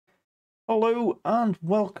Hello and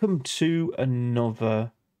welcome to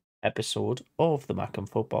another episode of the Mackem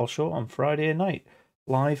Football Show on Friday night,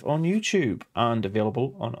 live on YouTube and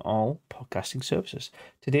available on all podcasting services.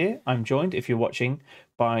 Today I'm joined, if you're watching,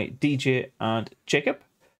 by DJ and Jacob.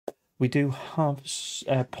 We do have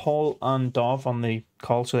Paul and Dov on the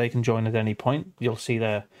call so they can join at any point. You'll see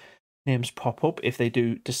their names pop up if they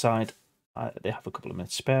do decide they have a couple of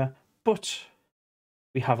minutes spare. But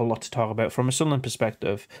we have a lot to talk about from a Sunderland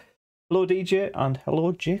perspective. Hello, DJ, and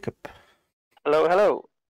hello, Jacob. Hello, hello.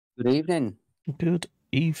 Good evening. Good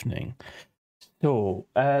evening. So,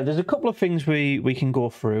 there's a couple of things we can go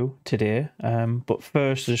through today, but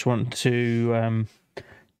first I just want to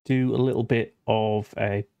do a little bit of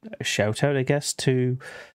a shout-out, I guess, to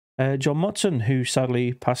John Motson, who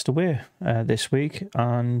sadly passed away this week,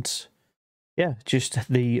 and yeah, just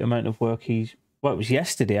the amount of work it was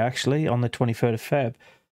yesterday, actually, on the 23rd of Feb,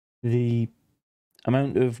 the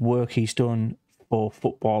amount of work he's done for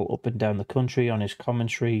football up and down the country on his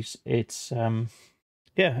commentaries, it's a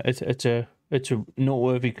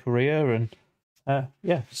noteworthy career, and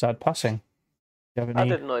sad passing. I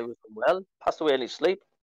didn't know he was well. Passed away in his sleep.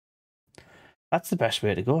 That's the best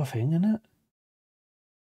way to go, I think, isn't it?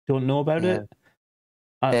 Don't know about it?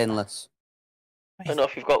 Painless. I don't know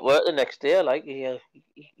if you've got work the next day, like you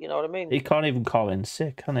know what I mean. He can't even call in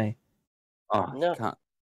sick, can he? Oh no. Can't.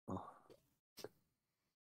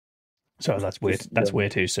 So that's way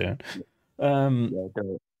too soon.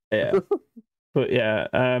 Yeah. But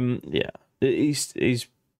he's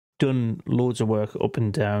done loads of work up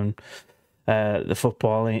and down the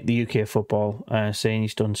football, the UK football. Saying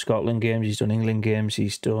he's done Scotland games, he's done England games,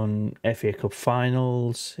 he's done FA Cup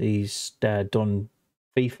finals, he's done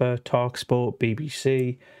FIFA, TalkSport,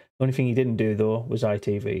 BBC. The only thing he didn't do though was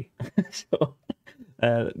ITV. So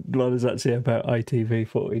what does that say about ITV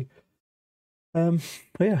footy? But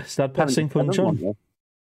yeah, start passing from John.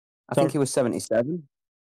 I think he was 77.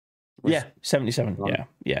 Yeah, 77.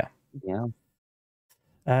 Yeah.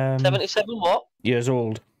 77 what? Years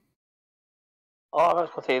old. Oh, I was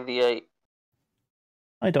going to say the 8.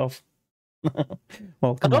 Hi, Dov.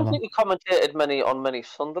 Well, I don't think he commentated on many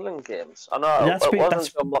Sunderland games. I know it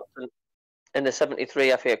wasn't John Motson in the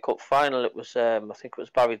 73 FA Cup final. It was I think it was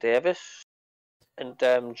Barry Davis and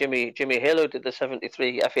Jimmy Hill who did the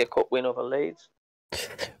 73 FA Cup win over Leeds.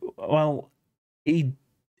 Well, he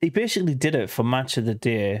basically did it for Match of the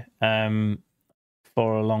Day for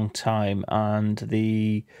a long time, and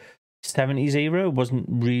the 70s era wasn't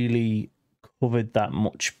really covered that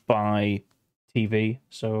much by TV.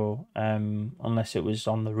 So unless it was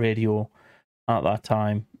on the radio at that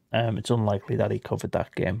time, it's unlikely that he covered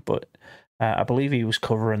that game. But I believe he was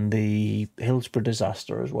covering the Hillsborough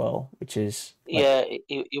disaster as well, which is... Yeah,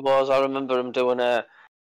 he was. I remember him doing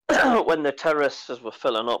when the terraces were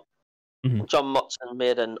filling up, John Motson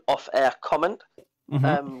made an off-air comment.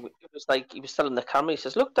 It was like he was telling the camera, he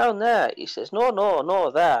says, "Look down there." He says,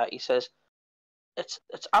 No, there. He says, It's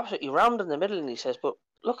absolutely round in the middle, and he says, "But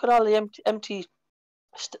look at all the empty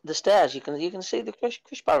the stairs. You can see the crush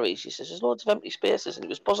barriers." He says, "There's loads of empty spaces," and he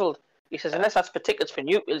was puzzled. He says, "Unless that's for tickets for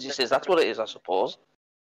Newfields," he says, "That's what it is, I suppose."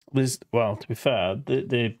 Well, to be fair,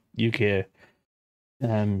 the UK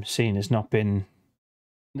scene has not been.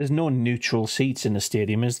 There's no neutral seats in the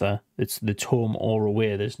stadium, is there? It's home or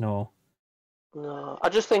away. There's no. No, I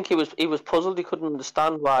just think he was puzzled. He couldn't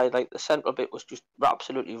understand why, like, the central bit was just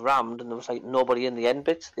absolutely rammed, and there was like nobody in the end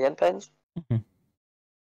bits, the end pens.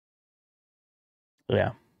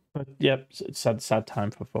 Yeah, but it's a sad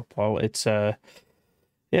time for football. It's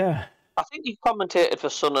I think he commentated for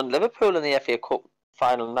Sun and Liverpool in the FA Cup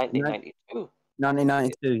final in 1992.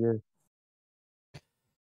 1992, yeah.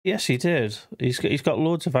 Yes, he did. He's got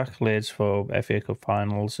loads of accolades for FA Cup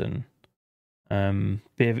finals, and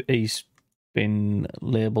he's been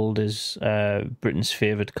labelled as Britain's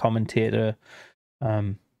favourite commentator.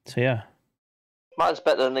 So yeah, mine's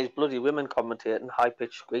better than these bloody women commentating high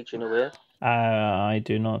pitched screeching away. I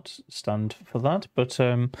do not stand for that, but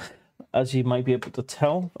as you might be able to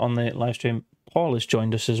tell on the live stream, Paul has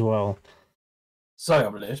joined us as well. Sorry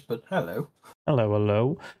I'm late, but hello.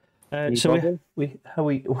 Hello. So we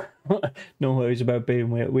no worries about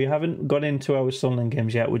being late. We haven't got into our Sunderland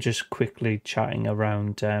games yet. We're just quickly chatting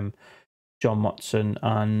around John Motson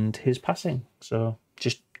and his passing. So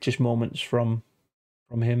just moments from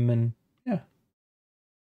him, and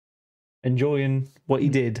enjoying what he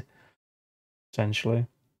did. Essentially,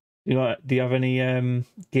 do you have any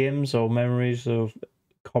games or memories of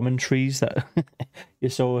commentaries that you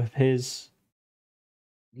saw of his?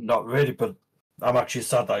 Not really, but I'm actually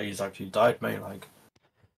sad that he's actually died, mate. Like,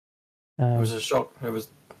 it was a shock. It was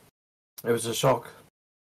a shock.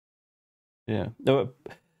 Yeah.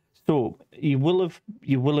 So you will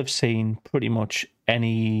have seen pretty much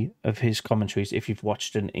any of his commentaries if you've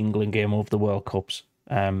watched an England game over the World Cups.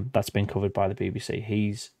 That's been covered by the BBC.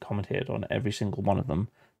 He's commentated on every single one of them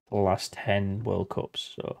for the last 10 World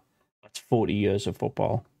Cups. So that's 40 years of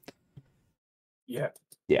football. Yeah.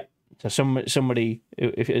 Yeah. So somebody,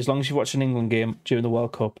 if as long as you watch an England game during the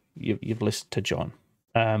World Cup, you've listened to John.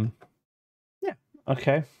 Yeah.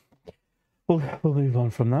 Okay. We'll move on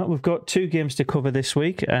from that. We've got 2 games to cover this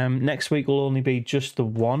week. Next week will only be just the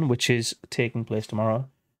one, which is taking place tomorrow.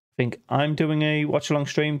 I think I'm doing a watch-along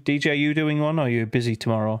stream. DJ, are you doing one, or are you busy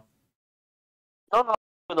tomorrow? No, I'm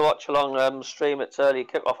doing the watch-along stream. It's early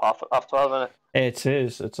kick-off, half 12, isn't it? It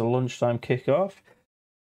is. It's a lunchtime kick-off.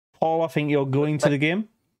 Paul, I think you're going to the game?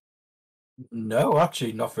 No,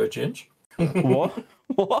 actually, not for a change. What?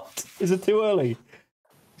 What? Is it too early?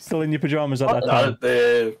 Still in your pyjamas at that time?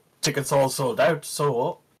 The tickets all sold out,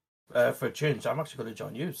 so for a change, I'm actually going to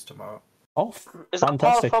join you tomorrow. Oh, is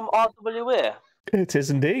fantastic. that Paul from RWA? It is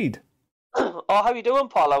indeed. Oh, how you doing,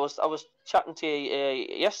 Paul? I was chatting to you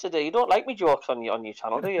yesterday. You don't like me jokes on your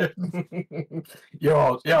channel, do you? You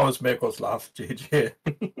always make us laugh, JJ.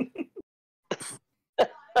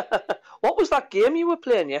 What was that game you were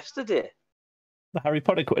playing yesterday? The Harry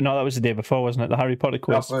Potter quiz. No, that was the day before, wasn't it? The Harry Potter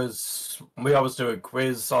quiz. That was we always do a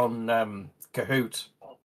quiz on Kahoot.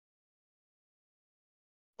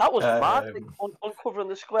 That was mad. Uncovering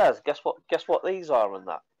the squares. Guess what these are and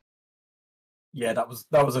that. Yeah, that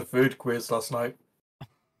was a food quiz last night.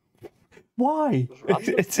 Why?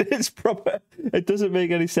 It's proper. It doesn't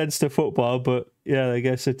make any sense to football, but yeah, I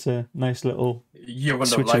guess it's a nice little. You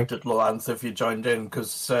wouldn't have liked it, Lance, if you joined in,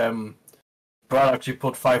 because Brad actually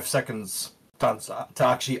put 5 seconds to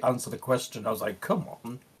actually answer the question. I was like, come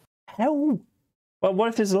on. How? Well, what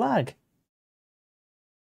if there's lag?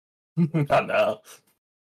 I know.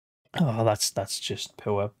 Oh, that's just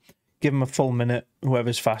poor. Give him a full minute.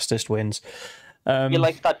 Whoever's fastest wins. You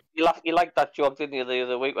like that? You liked that joke, didn't you, the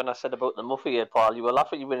other week when I said about the Muffy head, Paul? You were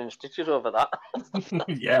laughing. You were in stitches over that.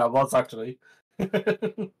 Yeah, I was actually.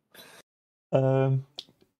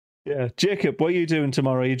 Yeah, Jacob, what are you doing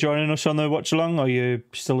tomorrow? Are you joining us on the watch along? Or are you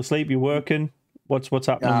still asleep? You working? What's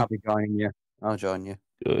happening? Yeah, I'll be joining you. I'll join you.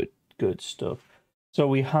 Good stuff. So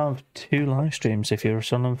we have 2 live streams. If you're a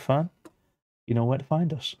Sunderland fan, you know where to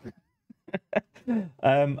find us.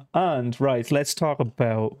 And right, let's talk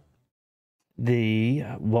about the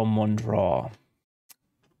 1-1 draw.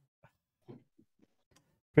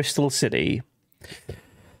 Bristol City.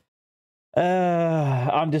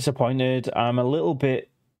 I'm disappointed. I'm a little bit.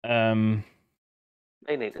 I'm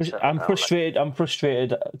frustrated. I'm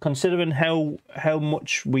frustrated considering how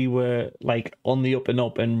much we were like on the up and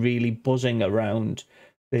up and really buzzing around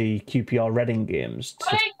the QPR Reading games.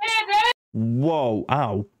 Whoa!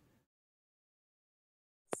 Ow!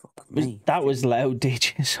 Fuck me. That was loud,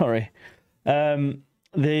 DJ. Sorry.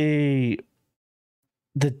 The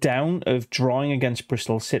down of drawing against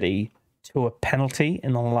Bristol City to a penalty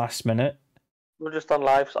in the last minute. We're just on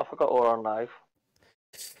live, so I forgot we're on live.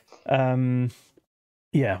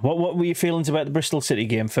 Yeah. What were your feelings about the Bristol City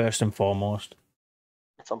game first and foremost?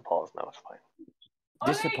 It's on pause now. It's fine.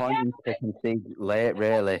 Disappointing to concede late,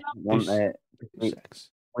 really. We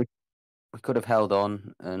could have held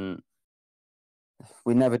on, and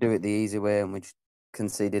we never do it the easy way, and we just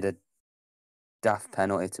conceded a daft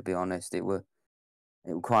penalty. To be honest, it was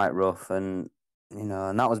quite rough, and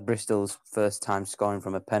and that was Bristol's first time scoring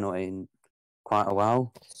from a penalty in quite a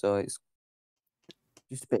while. So it's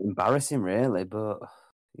just a bit embarrassing, really. But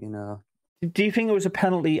do you think it was a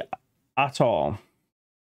penalty at all?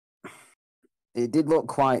 It did look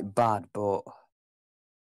quite bad, but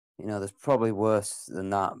there's probably worse than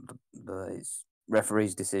that. But it's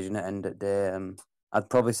referee's decision at the end of the day. I'd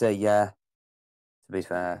probably say yeah, to be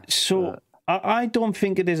fair. So I don't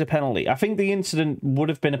think it is a penalty. I think the incident would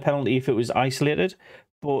have been a penalty if it was isolated,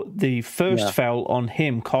 but the first foul on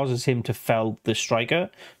him causes him to foul the striker.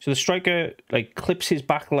 So the striker clips his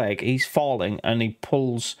back leg, he's falling, and he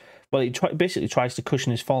pulls. Well, he basically tries to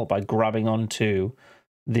cushion his fall by grabbing onto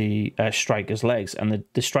the striker's legs, and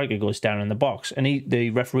the striker goes down in the box, and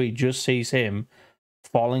the referee just sees him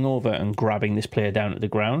falling over and grabbing this player down at the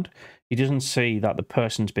ground. He doesn't see that the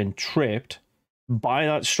person's been tripped by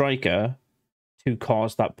that striker to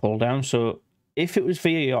cause that pull down. So if it was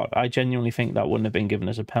VAR, I genuinely think that wouldn't have been given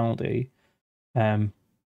as a penalty,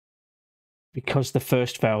 because the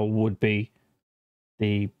first foul would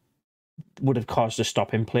have caused a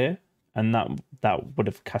stop in play, and that would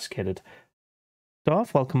have cascaded.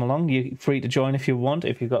 Darth, welcome along. You're free to join if you want,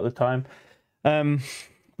 if you've got the time.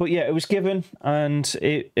 But yeah, it was given, and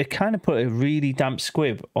it kind of put a really damp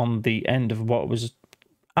squib on the end of what was,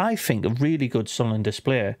 I think, a really good Sunderland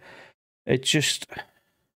display. It just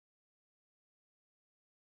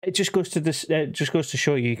goes to this. It just goes to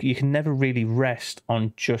show you can never really rest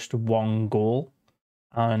on just one goal,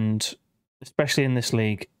 and especially in this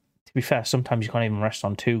league. To be fair, sometimes you can't even rest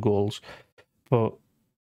on 2 goals. But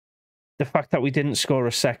the fact that we didn't score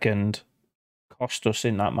a second cost us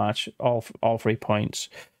in that match all 3 points.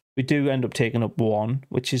 We do end up taking up 1,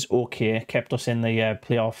 which is okay. Kept us in the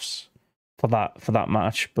playoffs for that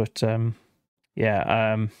match. But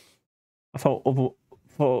I thought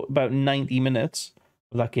for about 90 minutes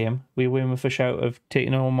of that game, we were with a shout of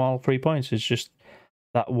taking home all 3 points. It's just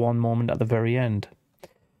that one moment at the very end.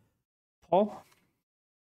 Paul?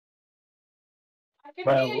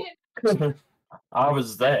 Well, I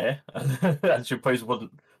was there, and you probably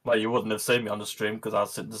wouldn't. Well, you wouldn't have seen me on the stream because I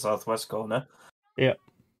was sitting in the southwest corner. Yeah.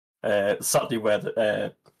 Sadly, where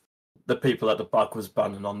the people at the back was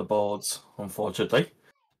banging on the boards, unfortunately.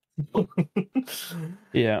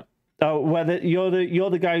 Yeah. Oh, whether you're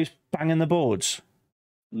the guy who's banging the boards?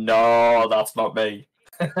 No, that's not me.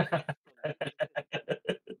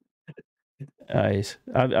 Nice.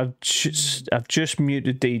 I've just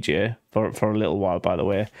muted DJ for a little while, by the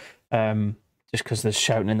way, just because there's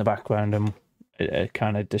shouting in the background and it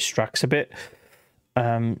kind of distracts a bit.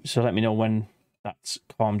 So let me know when that's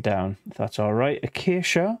calmed down, if that's all right.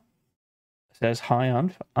 Acacia says hi,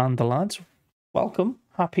 and the lads, welcome.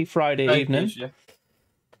 Happy Friday evening. Acacia.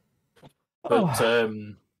 But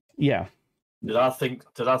yeah. Did I think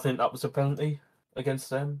that was a penalty against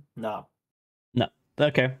them? No.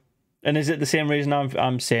 Okay. And is it the same reason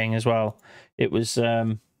I'm saying as well? It was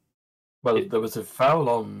there was a foul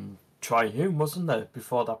on Tri-Hume, wasn't there,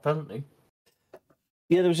 before that penalty?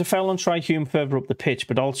 Yeah, there was a foul on Tri-Hume further up the pitch,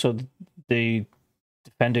 but also the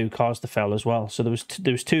defender who caused the foul as well. So there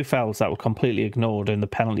was 2 fouls that were completely ignored, and the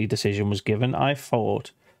penalty decision was given. I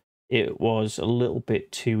thought it was a little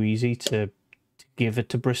bit too easy to give it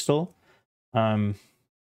to Bristol. I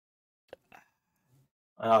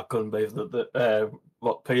couldn't believe that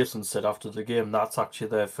what Pearson said after the game. That's actually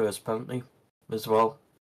their first penalty as well.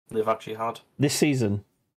 They've actually had this season.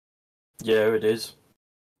 Yeah, it is.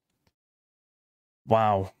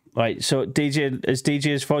 Wow. Right, so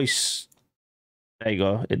DJ's voice. There you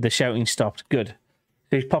go. The shouting stopped. Good.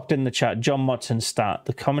 So he's popped in the chat. John Motson stat.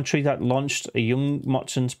 The commentary that launched a young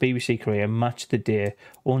Motson's BBC career, Match the Day,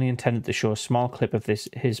 only intended to show a small clip of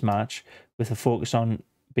his match with a focus on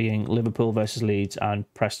being Liverpool versus Leeds and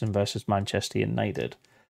Preston versus Manchester United.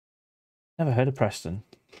 Never heard of Preston.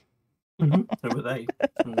 Who were they?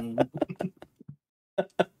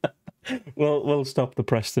 We'll stop the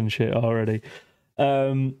Preston shit already.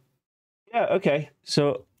 Yeah, okay.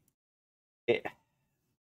 So, I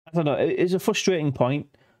don't know. It's a frustrating point,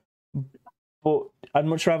 but I'd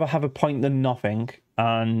much rather have a point than nothing,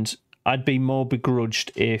 and I'd be more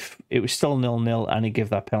begrudged if it was still 0-0 and he gave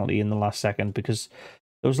that penalty in the last second, because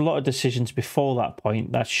there was a lot of decisions before that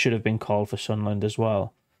point that should have been called for Sunderland as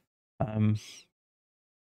well.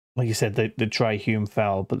 Like you said, the Tri-Hume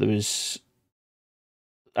foul, but there was...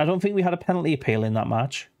 I don't think we had a penalty appeal in that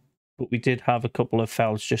match, but we did have a couple of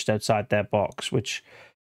fouls just outside their box, which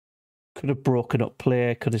could have broken up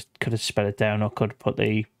play, could have sped it down, or could have put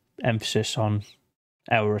the emphasis on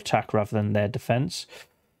our attack rather than their defence.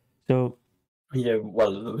 So... Yeah,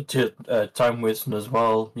 well, there were time wasting as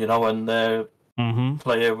well, you know, when the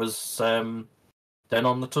player was then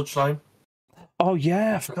on the touchline. Oh,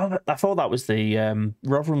 yeah, I forgot. I thought that was the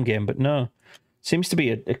Rotherham game, but no. Seems to be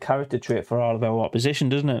a character trait for all of our opposition,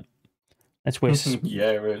 doesn't it? Let's waste. Yeah,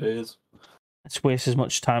 it is. Let's waste as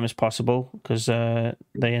much time as possible, because they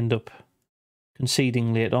end up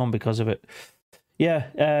conceding late on because of it. Yeah,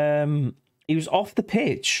 he was off the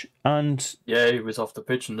pitch, and yeah, he was off the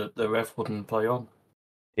pitch, and the ref wouldn't play on.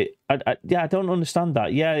 I don't understand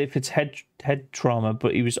that. Yeah, if it's head trauma,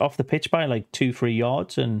 but he was off the pitch by like 2-3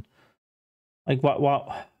 yards, and like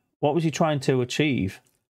what was he trying to achieve?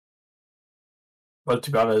 Well,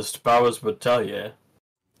 to be honest, Bowers would tell you,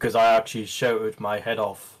 because I actually shouted my head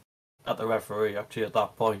off at the referee actually at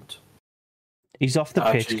that point. He's off the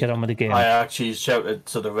pitch, get on with the game. I actually shouted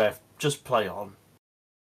to the ref, just play on.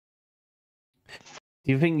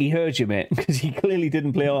 Do you think he heard you, mate? Because he clearly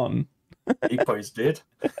didn't play on. He probably did.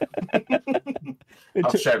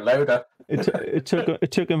 I'll shout louder.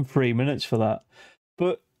 It took him 3 minutes for that.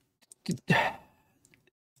 But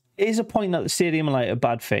is a point at the Stadium Light a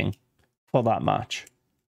bad thing for that match?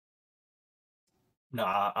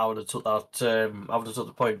 Nah, I would have took that. I would have took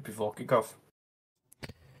the point before kickoff.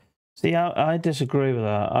 See, I disagree with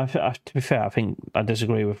that. To be fair, I think I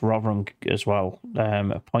disagree with Rotherham as well.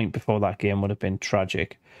 A point before that game would have been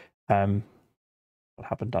tragic. What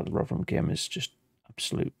happened at the Rotherham game is just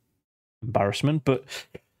absolute embarrassment. But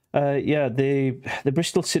yeah, the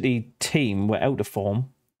Bristol City team were out of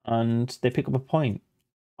form and they pick up a point.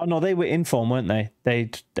 Oh no, they were in form, weren't they? They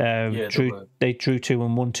drew 2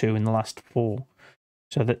 and won 2 in the last 4.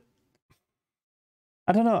 So that.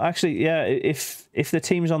 I don't know. Actually, yeah. If the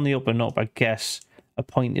team's on the up and up, I guess a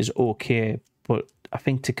point is okay. But I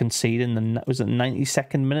think to concede in the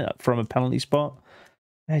 92nd minute from a penalty spot,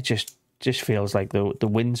 it just feels like the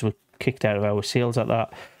winds were kicked out of our sails at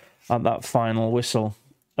that final whistle.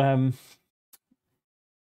 Clark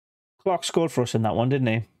scored for us in that one, didn't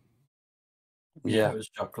he? Yeah, it was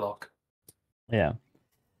Jack Clark. Yeah.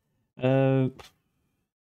 DJ,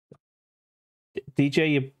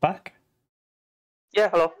 you back? Yeah,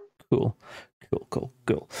 hello. Cool.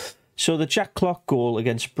 So the Jack Clark goal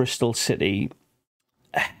against Bristol City,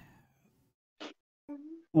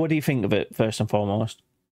 what do you think of it, first and foremost?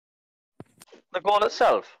 The goal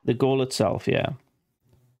itself? The goal itself, yeah.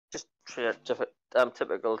 Just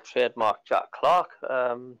typical trademark Jack Clark.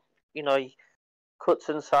 He cuts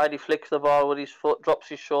inside, he flicks the ball with his foot, drops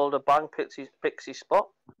his shoulder, bang, picks his spot.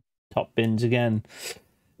 Top bins again.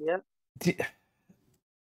 Yeah.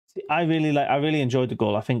 I really enjoyed the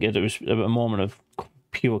goal. I think it was a moment of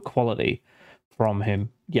pure quality from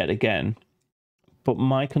him yet again. But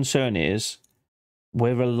my concern is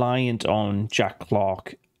we're reliant on Jack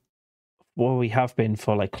Clark, well, we have been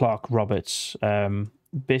for like Clark, Roberts,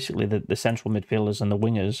 basically the central midfielders and the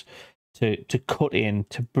wingers to cut in,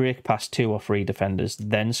 to break past 2 or 3 defenders,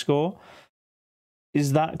 then score.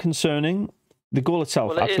 Is that concerning? The goal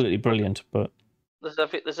itself, absolutely brilliant, but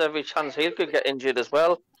there's every chance he could get injured as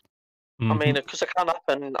well. I mean, because it can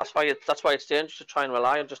happen. That's why it's dangerous to try and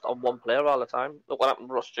rely on one player all the time. Look what happened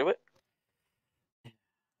to Ross Stewart.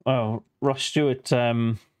 Well, Ross Stewart's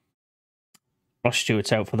out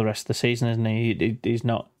for the rest of the season, isn't he? He's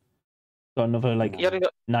not got another 9 weeks.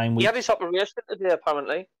 He had his operation today,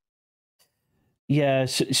 apparently. Yeah.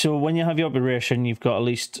 So when you have your operation, you've got at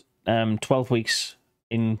least 12 weeks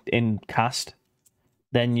in cast.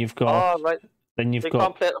 Then you've got. Oh right. Then you've he got.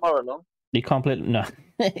 Can't play tomorrow, no. He can't play. No,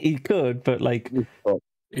 he could, but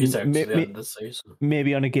he's out to the end of the season.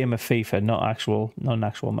 Maybe on a game of FIFA, not an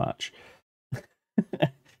actual match.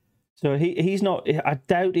 So he's not. I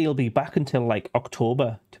doubt he'll be back until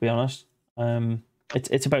October. To be honest,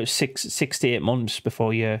 it's about 6 to 8 months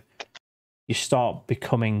before you start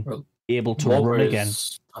becoming able to run again.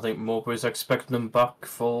 I think Mowbray's expecting him back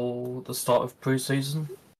for the start of pre-season.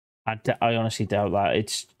 I honestly doubt that.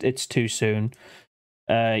 It's too soon.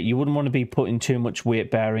 You wouldn't want to be putting too much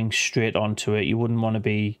weight bearing straight onto it. You wouldn't want to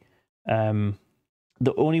be. The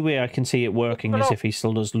only way I can see it working is if he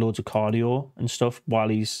still does loads of cardio and stuff while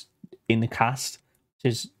he's in the cast.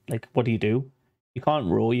 Which is what do? You can't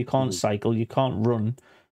row, you can't cycle, you can't run.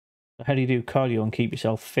 How do you do cardio and keep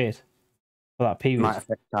yourself fit for that period? Might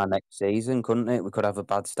affect our next season, couldn't it? We could have a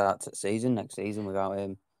bad start to the season next season without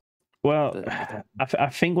him. Well, I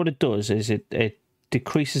think what it does is it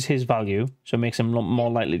decreases his value, so it makes him more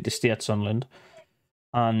likely to stay at Sunderland,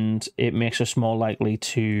 and it makes us more likely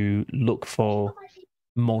to look for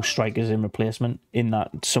more strikers in replacement in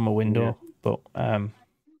that summer window. Yeah. But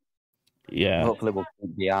yeah, hopefully we'll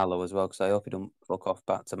keep Diallo as well, because I hope he don't fuck off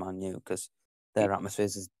back to Man U, because their atmosphere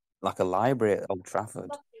is like a library at Old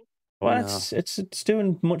Trafford. Well, it's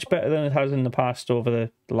doing much better than it has in the past over the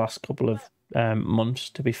last couple of months.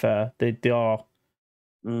 To be fair, they are.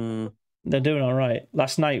 They're doing all right.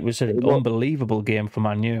 Last night was an unbelievable game for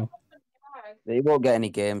Man U. He won't get any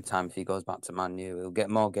game time if he goes back to Man U. He'll get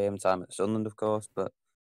more game time at Sunderland, of course. But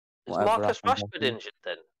is Marcus Rashford injured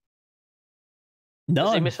then? No.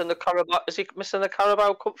 Is he missing the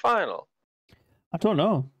Carabao Cup final? I don't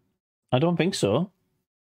know. I don't think so.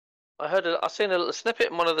 I seen a little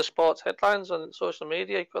snippet in one of the sports headlines on social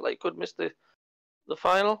media. He could miss the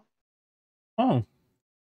final. Oh,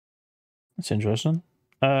 that's interesting.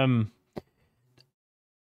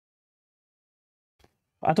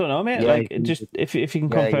 I don't know, mate. Yeah, just if you can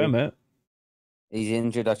confirm it. He's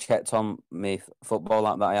injured. I checked on my football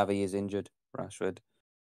app that I have. He is injured, Rashford.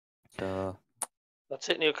 So that's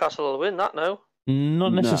it. Newcastle will win that now.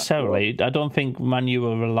 Not necessarily. No. I don't think Man U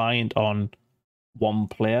are reliant on one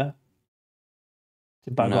player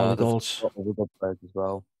to bag all the goals. Other players as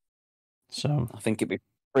well. So I think it'd be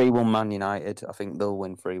 3-1 Man United. I think they'll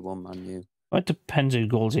win 3-1 Man U. Well, it depends who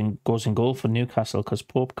goes in goal for Newcastle, because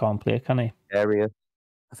Pope can't play, can he? Karius.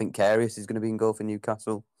 I think Karius is going to be in goal for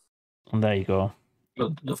Newcastle. And there you go.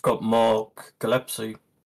 They've got Mark Gillespie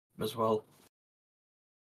as well.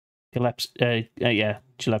 Gillespie, yeah.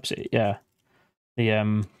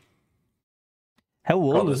 The how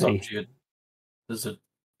old is he? There's a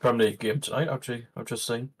Premier League game tonight. Actually, I've just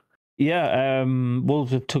seen. Yeah,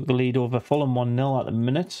 Wolves have took the lead over Fulham 1-0 at the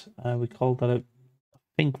minute. We called that out, I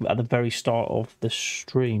think, at the very start of the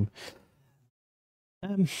stream.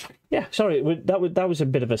 Yeah, sorry, that was a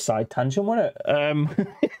bit of a side tangent, wasn't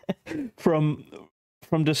it? From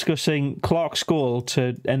discussing Clark's goal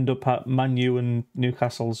to end up at Man U and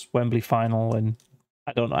Newcastle's Wembley final, and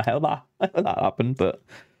I don't know how that happened, but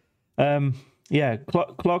yeah,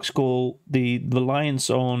 Clark's goal, the reliance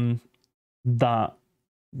on that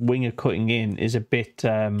winger cutting in is a bit.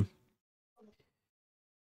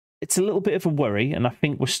 It's a little bit of a worry, and I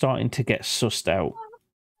think we're starting to get sussed out.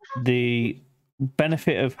 The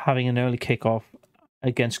benefit of having an early kickoff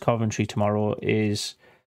against Coventry tomorrow is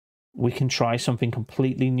we can try something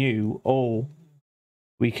completely new, or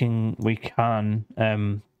we can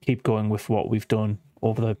keep going with what we've done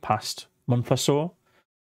over the past month or so.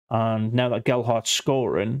 And now that Gelhardt's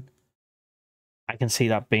scoring, I can see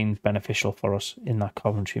that being beneficial for us in that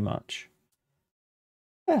Coventry match.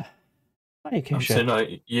 Yeah.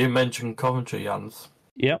 You mentioned Coventry, Jans.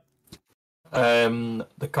 Yep.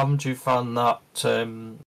 The Coventry fan that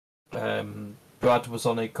Brad was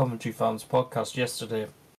on a Coventry fans podcast yesterday.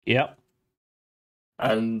 Yep.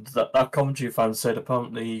 And that Coventry fan said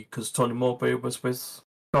apparently because Tony Mowbray was with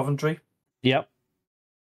Coventry. Yep.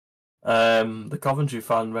 The Coventry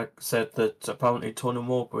fan said that apparently Tony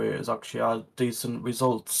Mowbray has actually had decent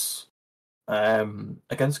results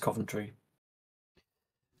against Coventry.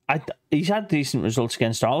 He's had decent results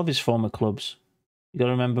against all of his former clubs. You got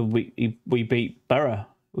to remember, we beat Borough,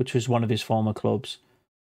 which was one of his former clubs.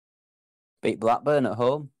 Beat Blackburn at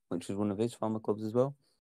home, which was one of his former clubs as well.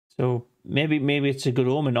 So maybe it's a good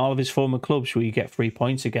omen. All of his former clubs where you get 3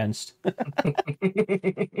 points against.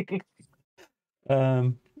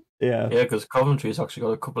 Yeah, because Coventry's actually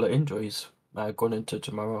got a couple of injuries going into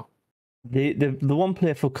tomorrow. The one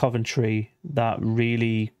player for Coventry that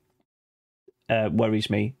really worries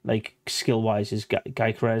me, like skill wise, is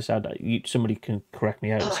Gyökeres. Somebody can correct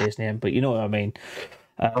me out and say his name, but you know what I mean.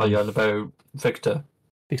 You're on about Victor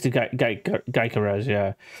Gyökeres,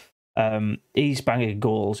 yeah. He's banging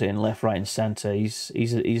goals in left, right, and centre. He's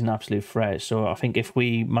an absolute threat. So I think if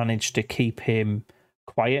we manage to keep him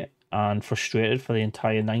quiet and frustrated for the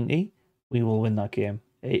entire 90, we will win that game.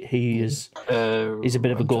 He's a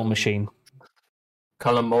bit of a goal machine.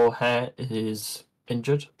 Callum O'Hare is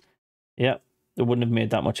injured. Yeah, it wouldn't have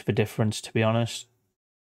made that much of a difference, to be honest.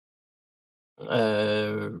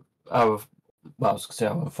 Our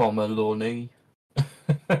former loanee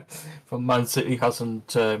from Man City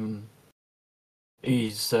hasn't.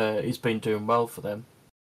 He's been doing well for them.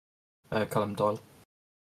 Callum Doyle.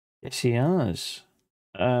 Yes, he has.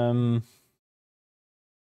 Yeah.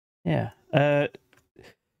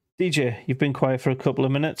 DJ, you've been quiet for a couple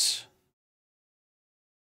of minutes.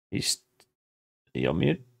 You're on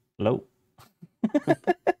mute. Hello.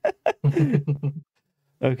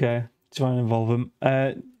 Okay, try and involve him.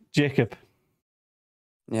 Jacob.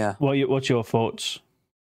 Yeah. What's your thoughts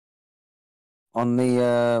on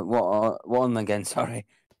the what on again? Sorry,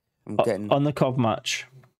 on the Cov match.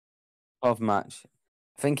 I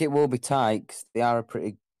think it will be tight 'cause they are a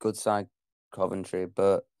pretty good side, Coventry.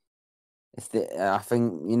 But I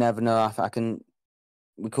think you never know.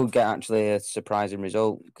 We could get actually a surprising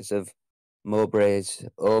result because of Mowbray's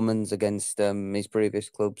omens against his previous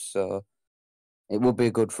clubs. So it will be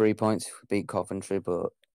a good 3 points if we beat Coventry,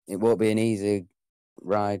 but it won't be an easy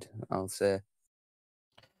ride, I'll say.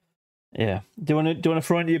 Yeah. Do you want to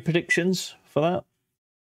throw into your predictions for that?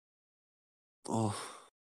 Oh.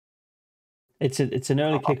 It's an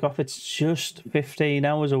early kickoff. It's just 15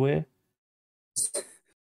 hours away.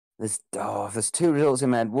 There's two results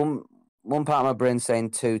in my head. One part of my brain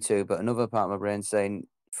saying 2-2, but another part of my brain saying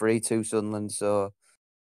 3-2 Sunderland. So,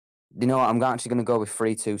 you know what? I'm actually going to go with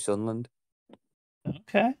 3-2 Sunderland.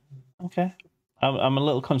 Okay. I'm a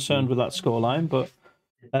little concerned with that scoreline, but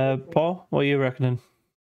Paul, what are you reckoning?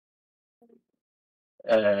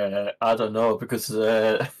 I don't know because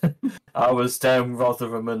I was down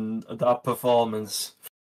Rotherham and that performance.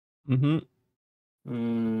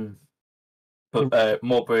 But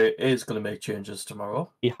Mowbray is going to make changes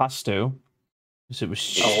tomorrow. He has to, because it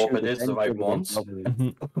was. I hope it is the right ones.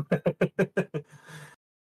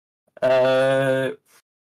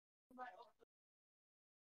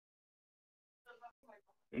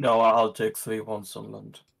 No, I'll take 3-1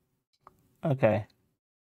 Sunderland. Okay.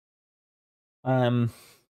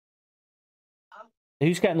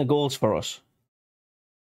 Who's getting the goals for us?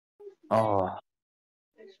 Oh,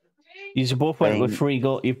 You both went with 3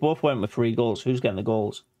 goals. You both went with 3 goals. Who's getting the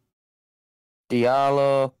goals?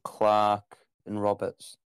 Diallo, Clark, and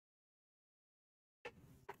Roberts.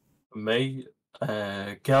 For me,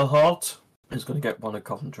 Gerhardt is going to get one at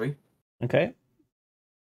Coventry. Okay.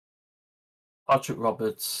 Patrick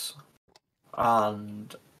Roberts,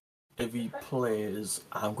 and if he plays,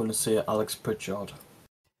 I'm going to say Alex Pritchard.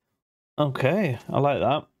 Okay, I like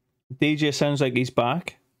that. DJ sounds like he's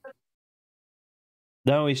back.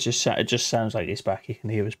 No, it just sounds like he's back. You can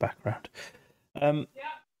hear his background.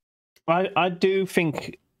 I do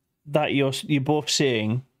think that you're both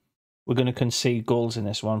saying we're going to concede goals in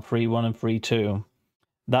this one, 3-1 and 3-2.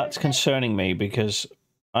 That's concerning me because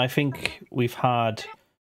I think we've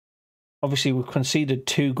conceded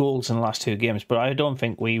 2 goals in the last 2 games, but I don't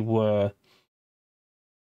think we were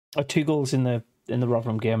 2 goals in the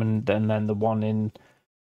Rotherham game and then the one in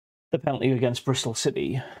the penalty against Bristol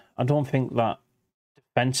City. I don't think that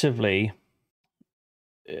defensively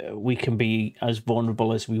we can be as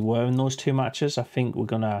vulnerable as we were in those 2 matches. I think we're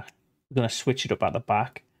gonna switch it up at the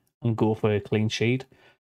back and go for a clean sheet.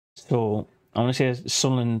 So I want to say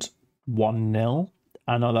Sunderland 1-0.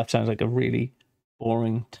 I know that sounds like a really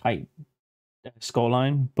boring, tight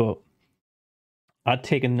scoreline, but I'd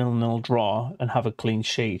take a 0-0 draw and have a clean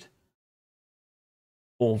sheet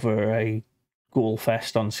over a goal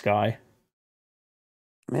fest on Sky.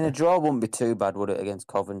 I mean, a draw wouldn't be too bad, would it, against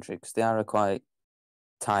Coventry? Because they are a quite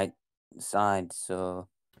tight side. So,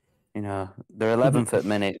 they're 11th at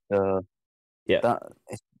minute. So yeah,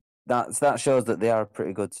 that shows that they are a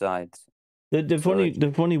pretty good side. They've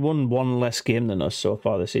only won 1 less game than us so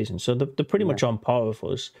far this season, so they're pretty much on par with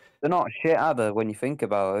us. They're not shit either when you think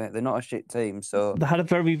about it. They're not a shit team. So they had a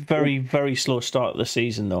very, very, very slow start of the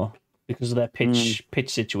season though, because of their pitch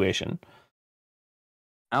situation.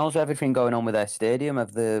 How's everything going on with their stadium?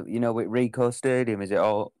 With Rico Stadium,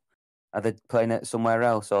 are they playing it somewhere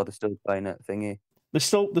else, or are they still playing it thingy? They're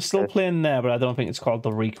still playing there, but I don't think it's called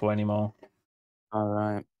the Rico anymore. All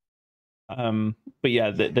right. But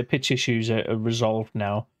yeah, the pitch issues are resolved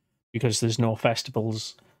now because there's no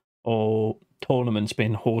festivals or tournaments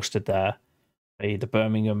being hosted there. The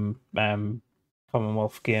Birmingham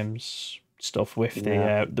Commonwealth Games stuff with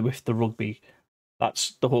the rugby.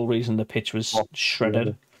 That's the whole reason the pitch was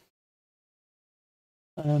shredded.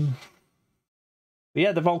 But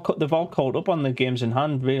yeah, they've all caught up on the games in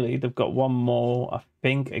hand. Really, they've got one more, I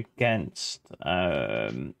think, against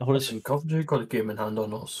Coventry got a game in hand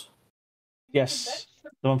on us. Yes,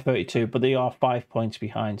 they're on 32, but they are 5 points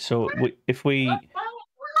behind. So if we...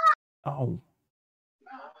 Oh.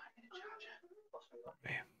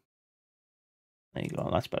 There you go,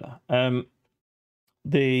 that's better.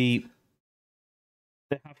 They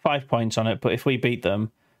have 5 points on it, but if we beat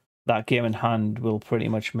them, that game in hand will pretty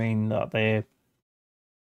much mean that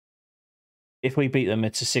if we beat them,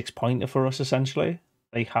 it's a 6-pointer for us, essentially.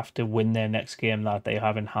 They have to win their next game that they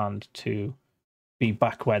have in hand to be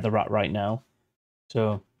back where they're at right now.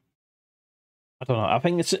 So I don't know. I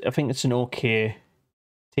think it's an okay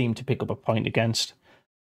team to pick up a point against.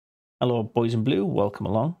 Hello, boys in blue. Welcome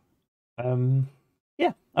along.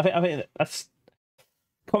 Yeah, I think that's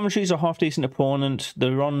Coventry's a half decent opponent.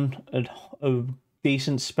 They're on a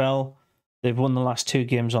decent spell. They've won the last 2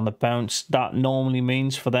 games on the bounce. That normally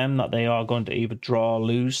means for them that they are going to either draw or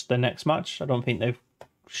lose the next match. I don't think they've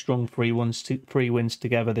strung 3 wins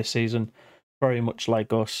together this season. Very much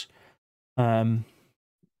like us.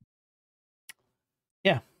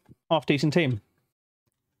 Yeah, half decent team.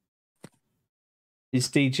 Is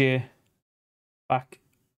DJ back?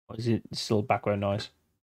 Or is it still background noise?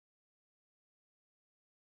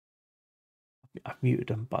 I've muted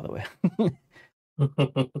him, by the way.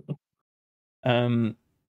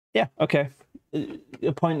 Yeah, okay.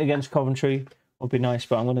 A point against Coventry would be nice,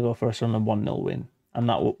 but I'm going to go for a Sunderland 1-0 win. And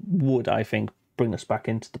that would, I think, bring us back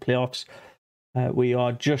into the playoffs. We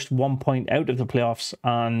are just 1 point out of the playoffs,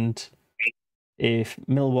 and if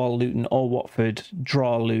Millwall, Luton, or Watford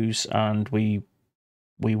draw, lose, and we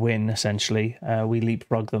win, essentially, we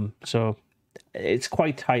leapfrog them. So it's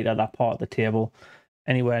quite tight at that part of the table.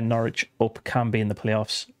 Anywhere Norwich up can be in the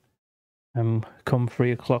playoffs. Come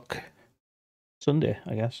 3 o'clock Sunday,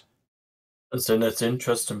 I guess. And it's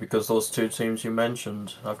interesting because those 2 teams you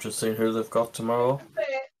mentioned, I've just seen who they've got tomorrow.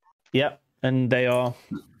 Yep, and they are...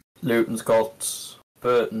 Luton's got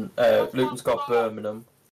Birmingham.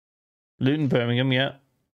 Luton, Birmingham, yeah.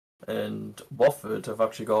 And Watford have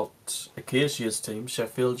actually got Acacia's team,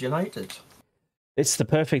 Sheffield United. It's the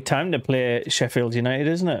perfect time to play Sheffield United,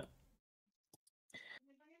 isn't it?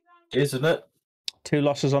 Isn't it? 2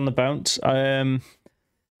 losses on the bounce.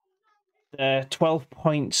 They're 12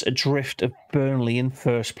 points adrift of Burnley in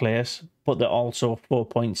first place, but they're also 4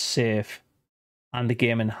 points safe and a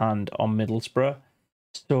game in hand on Middlesbrough.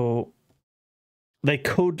 So they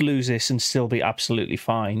could lose this and still be absolutely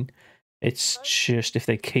fine. It's just if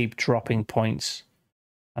they keep dropping points,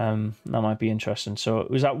 that might be interesting. So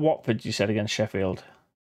was that Watford you said against Sheffield?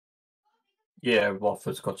 Yeah,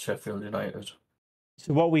 Watford's got Sheffield United.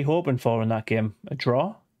 So what are we hoping for in that game? A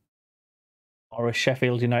draw? Or a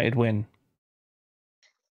Sheffield United win?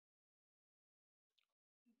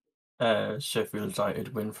 Sheffield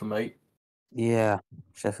United win for me. Yeah,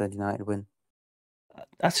 Sheffield United win.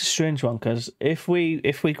 That's a strange one, because if we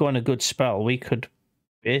go on a good spell, we could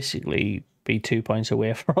basically be 2 points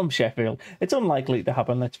away from Sheffield. It's unlikely to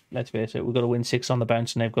happen, let's face it. We've got to win 6 on the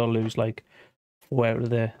bounce and they've got to lose like 4 out of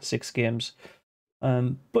the 6 games.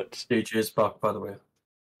 But DJ's back, by the way.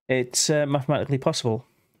 It's mathematically possible.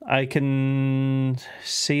 I can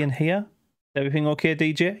see and hear. Everything okay,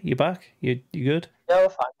 DJ? You back? You good? Yeah,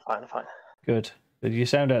 fine. Good. You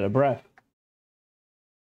sound out of breath.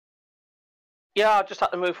 Yeah, I just had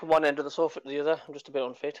to move from one end of the sofa to the other. I'm just a bit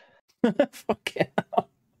unfit. Fuck yeah.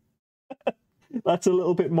 That's a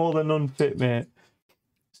little bit more than unfit, mate.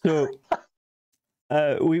 So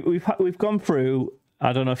we've gone through.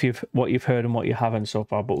 I don't know if what you've heard and what you haven't so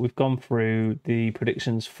far, but we've gone through the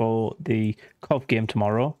predictions for the Cov game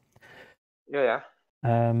tomorrow. Yeah.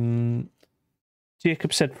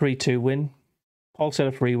 Jacob said 3-2 win. Paul said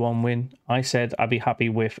a 3-1 win. I said I'd be happy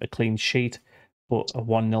with a clean sheet, but a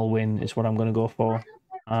 1-0 win is what I'm going to go for.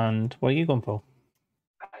 And what are you going for?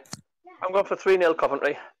 I'm going for 3-0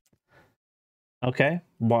 Coventry. Okay.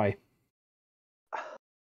 Why?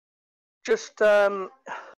 Just, I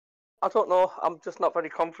don't know. I'm just not very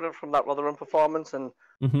confident from that Rotherham performance. And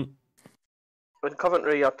with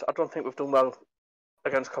Coventry, I don't think we've done well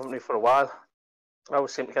against Coventry for a while. I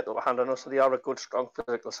always seem to get the upper hand on us. So they are a good, strong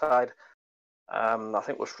physical side. I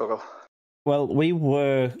think we'll struggle. Well,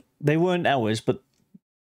 they weren't ours, but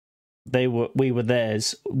we were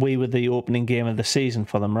theirs. We were the opening game of the season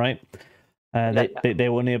for them, right? They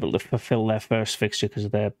weren't able to fulfill their first fixture because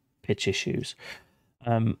of their pitch issues.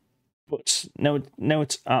 But now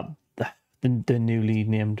it's at the newly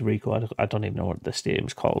named Rico. I don't even know what the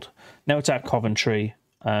stadium's called. Now it's at Coventry.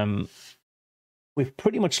 We've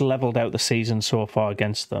pretty much leveled out the season so far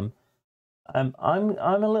against them. I'm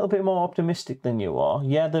a little bit more optimistic than you are.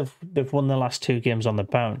 Yeah, they've won the last 2 games on the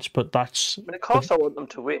bounce, but that's. I mean, of course, I want them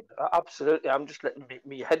to win. Absolutely, I'm just letting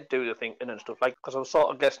me head do the thinking and stuff, like, because I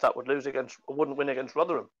sort of guessed that wouldn't win against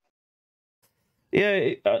Rotherham.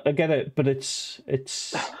 Yeah, I get it, but it's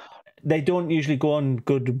they don't usually go on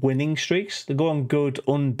good winning streaks. They go on good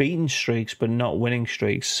unbeaten streaks, but not winning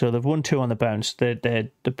streaks. So they've won 2 on the bounce. They're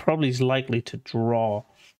probably likely to draw,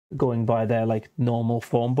 going by their like normal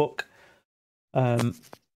form book.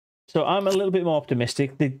 So I'm a little bit more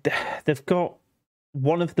optimistic. They've got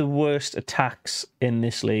one of the worst attacks in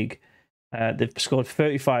this league. They've scored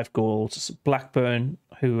 35 goals. Blackburn,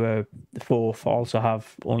 who are the 4th, also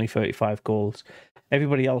have only 35 goals.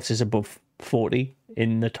 Everybody else is above 40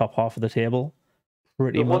 in the top half of the table.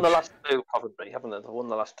 They've won the last 2, Coventry, haven't they? They've won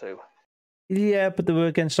the last 2. Yeah, but they were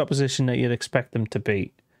against opposition that you'd expect them to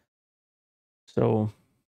beat. So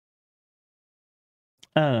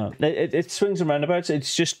I don't know. It swings and roundabouts.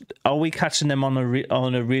 It's just, are we catching them on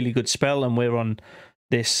a really good spell, and we're on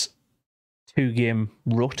this 2-game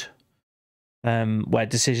rut where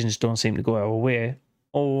decisions don't seem to go our way,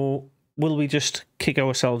 or will we just kick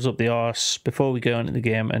ourselves up the arse before we go into the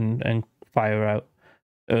game and fire out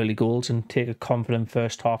early goals and take a confident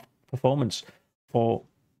first half performance for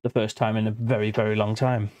the first time in a very, very long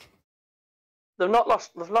time? They've not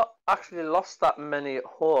actually lost that many at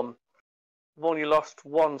home. They've only lost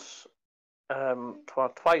once,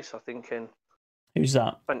 twice, I think. In who's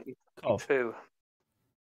that? 2022.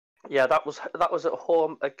 Yeah, that was at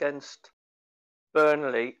home against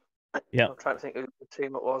Burnley. Yeah, I'm trying to think who the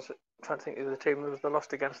team it was. I'm trying to think who the team was they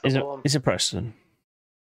lost against. Is it Preston?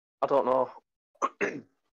 I don't know.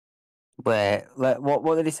 Wait,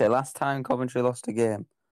 what did he say? Last time Coventry lost a game?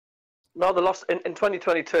 No, they lost in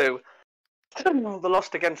 2022. They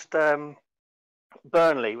lost against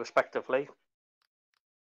Burnley, respectively.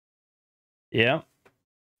 Yeah.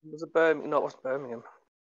 Was it Birmingham? No, it wasn't Birmingham.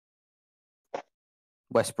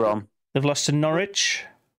 West Brom. They've lost to Norwich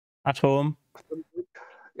at home.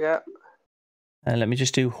 Yeah. Let me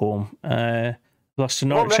just do home. Lost to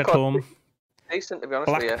Norwich at home. Decent, to be honest.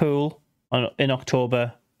 Blackpool in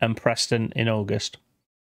October and Preston in August.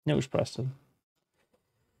 It was Preston.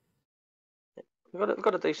 We've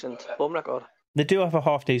got a decent home record. They do have a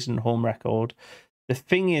half-decent home record. The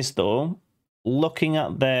thing is, though, looking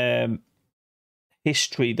at their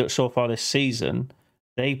history that so far this season,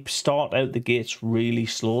 they start out the gates really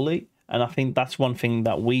slowly, and I think that's one thing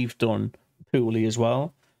that we've done poorly as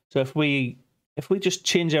well. So if we just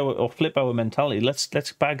change our or flip our mentality, let's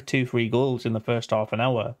bag 2-3 goals in the first half an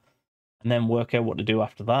hour, and then work out what to do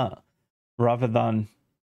after that, rather than,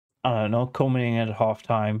 I don't know, coming in at half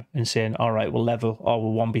time and saying, all right, we'll level, or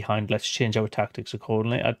we're one behind, let's change our tactics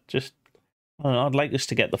accordingly. I don't know, I'd like us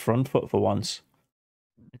to get the front foot for once.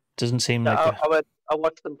 It doesn't seem like I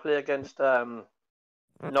watched them play against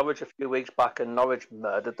Norwich a few weeks back, and Norwich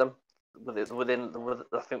murdered them. I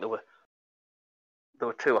think they were 2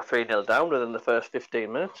 or 3-0 down within the first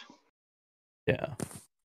 15 minutes. Yeah.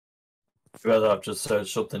 I'd rather have just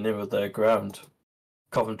searched up the name of their ground.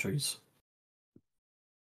 Coventry's.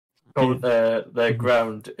 Their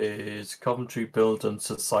ground is Coventry Building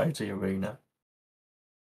Society Arena.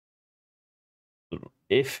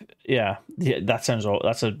 That sounds all.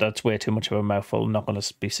 That's way too much of a mouthful. I'm not going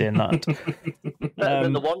to be saying that. Better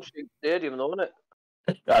than the One Shoot Stadium, though, isn't it?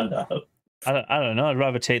 I know. I don't know. I'd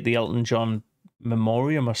rather take the Elton John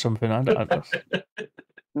Memoriam or something. I don't.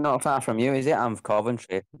 Not far from you, is it? I'm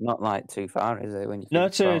Coventry. Not like too far, is it? When you No,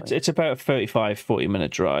 it's about a 35-40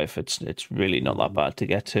 minute drive. It's really not that bad to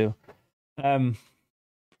get to.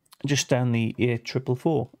 Just down the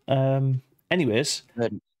A444. Anyways,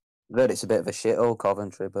 Heard it's a bit of a shithole,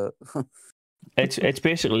 Coventry, but it's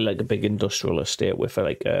basically like a big industrial estate with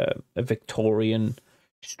like a Victorian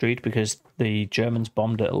street, because the Germans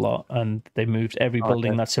bombed it a lot and they moved every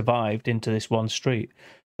building that survived into this one street.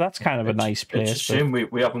 That's kind of a nice place. It's a shame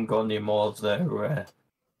we haven't got any more of their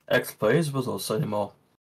ex-players with us anymore.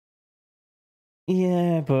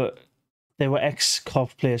 Yeah, but they were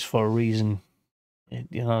ex-Cov players for a reason.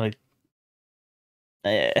 You know, like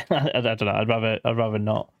I don't know. I'd rather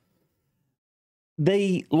not.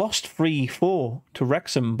 They lost 3-4 to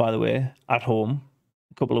Wrexham, by the way, at home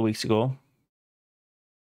a couple of weeks ago.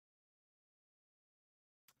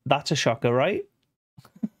 That's a shocker, right?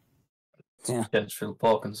 Yeah. Against Phil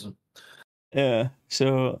Parkinson. Yeah.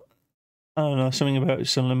 So I don't know, something about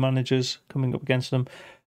Sunderland managers coming up against them.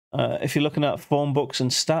 If you're looking at form books and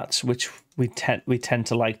stats, which we tend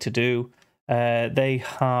to like to do, they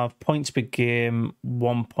have points per game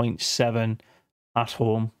 1.7 at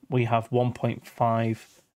home. We have 1.5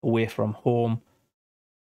 away from home.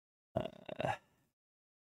 I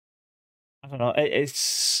don't know.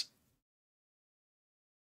 It's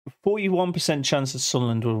 41% chance that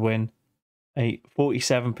Sunderland will win. A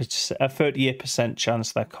 38%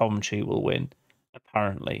 chance that Coventry will win,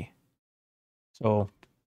 apparently. So,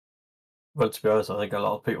 well, to be honest, I think a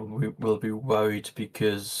lot of people will be worried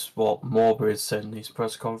because what Mowbray said in his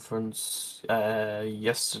press conference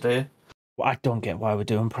yesterday. Well, I don't get why we're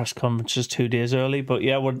doing press conferences 2 days early, but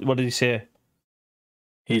yeah, what did he say?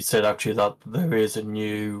 He said actually that there is a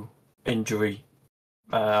new injury.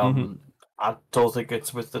 I don't think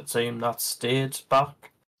it's with the team that stayed back.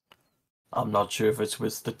 I'm not sure if it's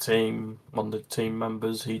with the team, one of the team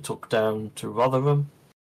members he took down to Rotherham.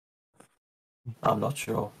 I'm not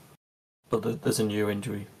sure, but there's a new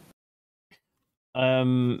injury.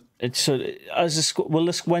 It's as a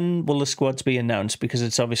when will the squads be announced? Because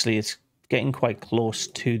it's getting quite close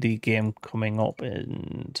to the game coming up,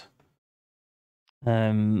 and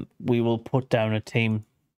we will put down a team.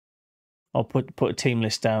 I'll put a team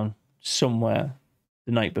list down somewhere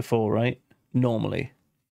the night before, right? Normally.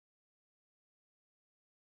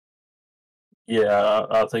 Yeah,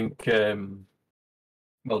 I think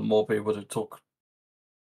Mowbray would have took.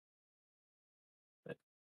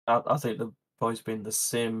 I think the boys been the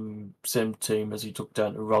same team as he took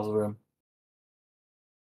down to Rotherham.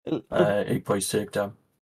 He plays take down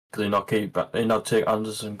because he not take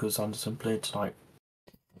Anderson because Anderson played tonight.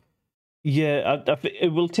 Yeah,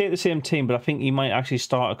 it will take the same team, but I think he might actually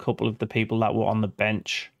start a couple of the people that were on the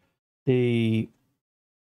bench. We'll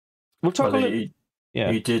talk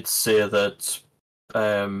He did say that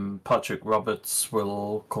Patrick Roberts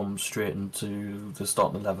will come straight into the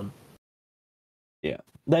starting 11. Yeah,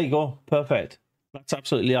 there you go. Perfect. That's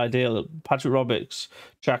absolutely ideal. Patrick Roberts,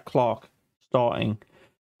 Jack Clark starting,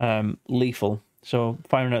 lethal. So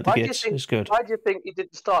firing out the gates is good. Why do you think he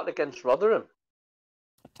didn't start against Rotherham?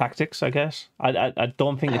 Tactics, I guess. I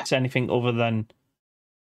don't think it's anything other than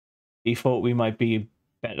he thought we might be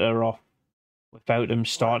better off without him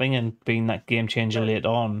starting and being that game changer late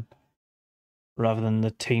on, rather than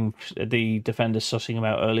the defenders sussing him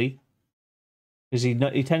out early. Because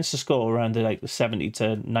he tends to score around the 70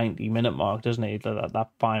 to 90 minute mark, doesn't he?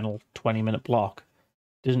 That final 20-minute block.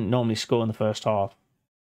 Doesn't normally score in the first half.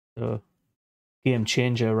 So game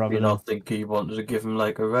changer rather than. You don't think he wanted to give him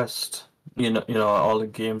a rest? You know, all the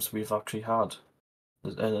games we've actually had.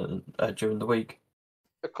 during the week.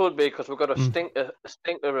 It could be because we've got a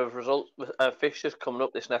stinker of results with fixtures coming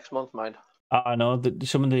up this next month, mind. I know that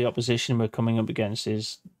some of the opposition we're coming up against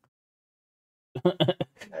is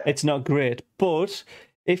it's not great, but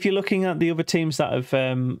if you're looking at the other teams that have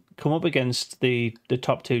come up against the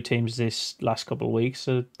top two teams this last couple of weeks,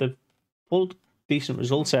 so they've pulled decent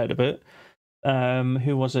results out of it.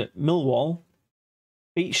 Who was it? Millwall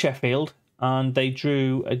beat Sheffield, and they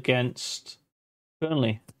drew against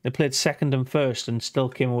Burnley. They played second and first and still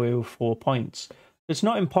came away with 4 points. It's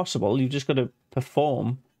not impossible. You've just got to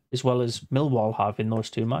perform as well as Millwall have in those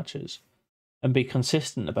two matches and be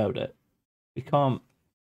consistent about it. We can't...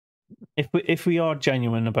 If we are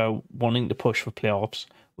genuine about wanting to push for playoffs,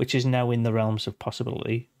 which is now in the realms of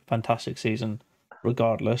possibility, fantastic season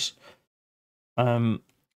regardless.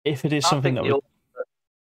 If it is something that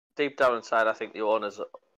deep down inside, I think the owners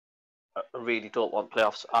really don't want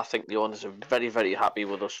playoffs. I think the owners are very, very happy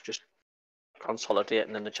with us just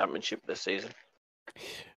consolidating in the Championship this season.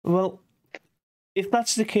 Well, if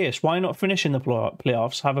that's the case, why not finish in the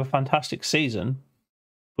playoffs, have a fantastic season,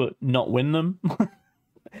 but not win them?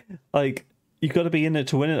 Like, you've got to be in it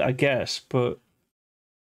to win it, I guess. But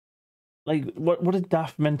like, what a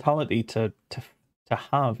daft mentality to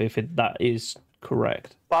have if that is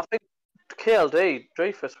correct. But I think KLD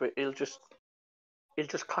Dreyfus, he'll just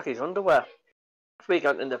crack his underwear. If we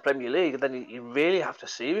get in the Premier League, then you really have to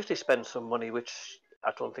seriously spend some money, which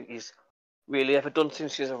I don't think he's really ever done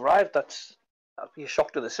since he's arrived. That'd be a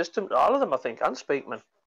shock to the system, to all of them, I think, and Speakman.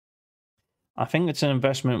 I think it's an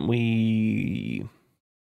investment we'd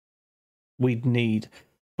need.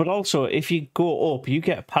 But also, if you go up, you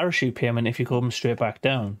get a parachute payment if you come straight back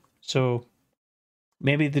down. So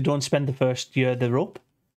maybe they don't spend the first year they're up,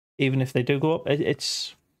 even if they do go up.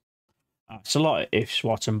 It's a lot of ifs,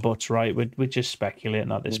 whats and buts, right? We're just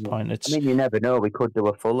speculating at this point. I mean, you never know. We could do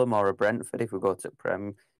a Fulham or a Brentford if we go to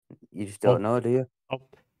Prem. You just don't know, do you?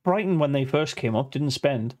 Brighton, when they first came up, they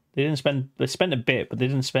spent a bit, but they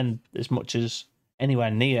didn't spend as much as anywhere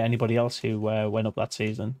near anybody else who went up that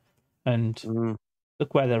season. And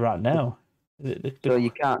look where they're at now. So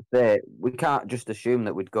we can't just assume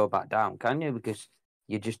that we'd go back down, can you? Because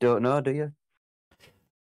you just don't know, do you?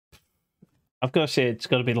 I've got to say, it's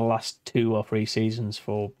got to be the last 2 or 3 seasons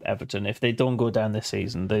for Everton. If they don't go down this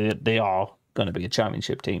season, they are going to be a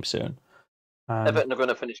Championship team soon. Everton are going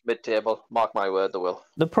to finish mid-table. Mark my word, they will.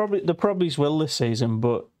 They probably will this season,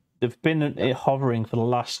 but they've been hovering for the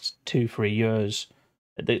last 2-3 years.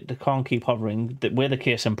 They can't keep hovering. We're the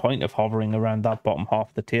case in point of hovering around that bottom half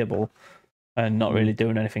of the table and not really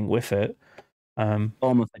doing anything with it.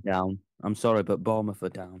 Bournemouth are down. I'm sorry, but Bournemouth are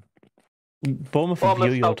down. Bournemouth,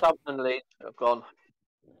 Southampton, and Leeds have gone.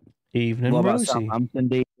 Evening, what about Rosie. Southampton,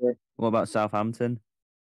 DJ? What about Southampton? Do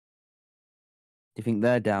you think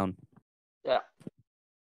they're down? Yeah.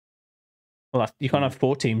 Well, you can't have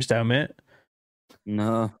 4 teams down, mate.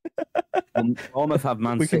 No. Bournemouth have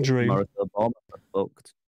Man City tomorrow, so Bournemouth are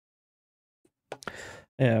booked.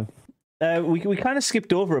 Yeah. We kind of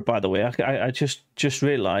skipped over it, by the way. I just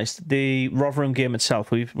realised the Rotherham game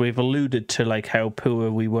itself. We've alluded to like how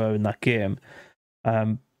poor we were in that game.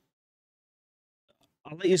 I'll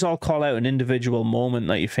let you all call out an individual moment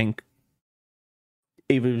that you think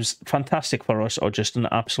either was fantastic for us or just an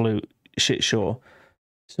absolute shit show.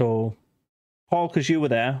 So, Paul, because you were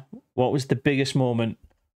there, what was the biggest moment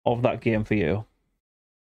of that game for you?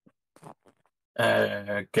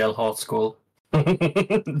 Gelhardt's goal.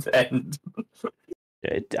 End.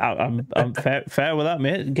 I'm fair with that,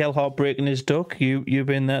 mate. Gelhardt breaking his duck. You've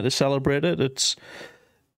been there to celebrate it.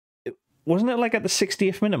 Wasn't it like at the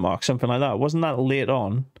 60th minute mark, something like that? Wasn't that late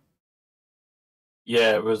on?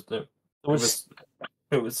 Yeah, it was. It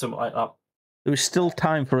was something like that. There was still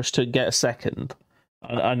time for us to get a second.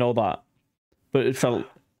 I know that, but it felt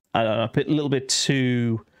a little bit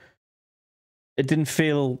too. It didn't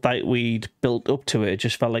feel like we'd built up to it. It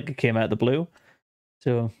just felt like it came out of the blue.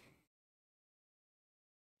 So,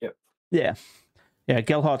 yep. Yeah.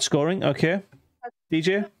 Gelhardt scoring. Okay,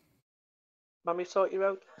 DJ. Let me sort you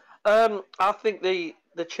out. I think the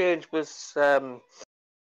change was the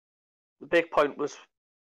big point was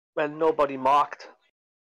when nobody marked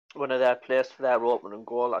one of their players for their opening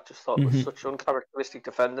goal. I just thought it was such uncharacteristic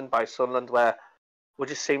defending by Sunderland, where we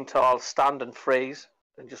just seemed to all stand and freeze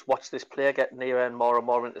and just watch this player get nearer and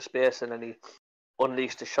more into space, and then he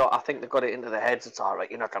unleashed a shot. I think they got it into their heads. It's all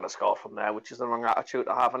right, you're not going to score from there, which is the wrong attitude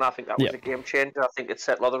to have, and I think that was a game changer. I think it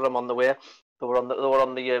set Rotherham on the way. They were on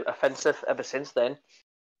the offensive ever since then.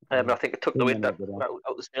 I think it took the wind out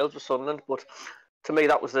the sails for Sunderland. But to me,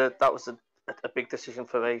 that was a big decision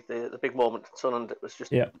for me. The big moment in Sunderland. It was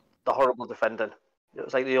just the horrible defending. It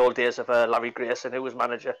was like the old days of Larry Grayson, who was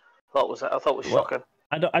manager. I thought it was shocking.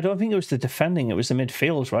 I don't think it was the defending; it was the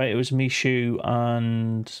midfields, right? It was Michu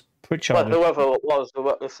and Pritchard. Well, whoever it was,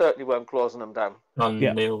 they certainly weren't closing them down. And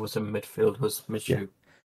Neil was in midfield, was Michu. Yeah.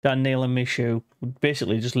 Dan Neil and Michu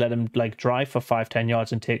basically just let him like drive for 5-10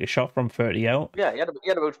 yards and take a shot from 30 out. Yeah, he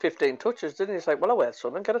had about 15 touches, didn't he? He's like, well, I wear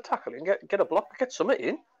something, get a tackle in, get a block, get something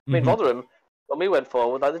in. I mean, Rotherham, when we went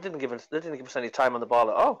forward, they didn't give us any time on the ball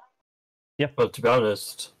at all. Yeah. Well, to be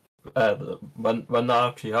honest, when that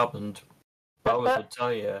actually happened, Bowers would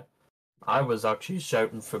tell you, I was actually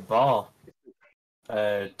shouting for Bar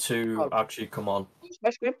to actually come on.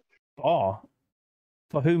 Bar?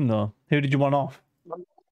 For whom though? Who did you want off?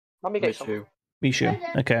 Michu.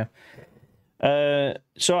 Okay.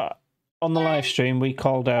 So on the live stream, we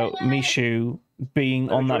called out Michu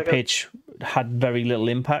being on that pitch had very little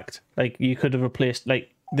impact. Like, you could have replaced,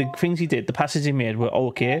 like, the things he did, the passes he made were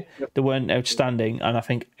okay. They weren't outstanding, and I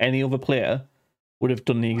think any other player would have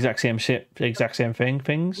done the exact same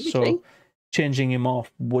things. So changing him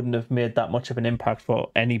off wouldn't have made that much of an impact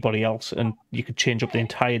for anybody else, and you could change up the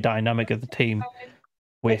entire dynamic of the team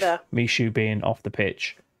with Michu being off the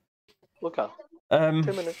pitch. Look out.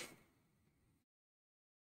 2 minutes.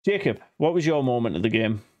 Jacob, what was your moment of the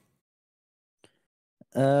game?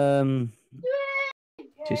 That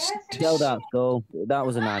goal. That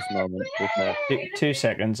was a nice moment. 2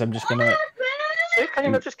 seconds. I'm just gonna. Can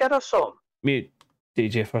you not just get us some? Mute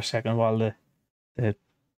DJ for a second while the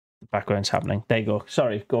background's happening. There you go.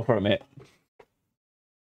 Sorry, go for it, mate.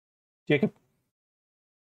 Jacob.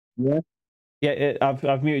 Yeah. Yeah,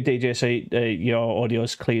 I've muted DJ so your audio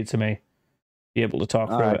is clear to me. Be able to talk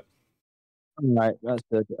through it. All right, that's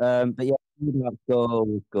good. But yeah, that goal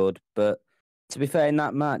was good. But to be fair, in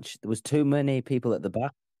that match, there was too many people at the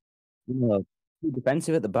back. Too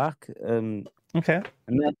defensive at the back. Okay.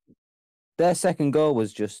 And their second goal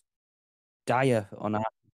was just dire on our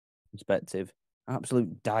perspective.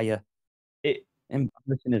 Absolute dire.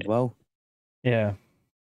 Embarrassing as well. Yeah.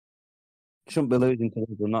 Shouldn't be losing to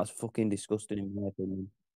them. That's fucking disgusting in my opinion.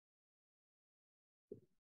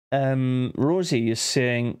 Rosie is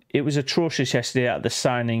saying it was atrocious yesterday at the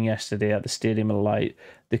signing yesterday at the Stadium of Light.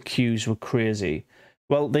 The queues were crazy.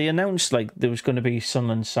 Well, they announced like there was going to be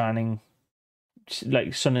Sunderland signing,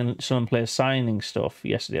 like Sunderland players signing stuff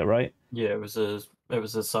yesterday, right? Yeah, it was a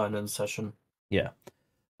sign-in session. Yeah.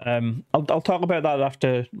 I'll talk about that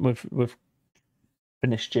after we've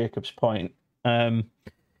finished Jacob's point.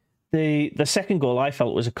 The second goal I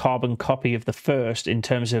felt was a carbon copy of the first in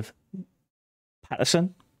terms of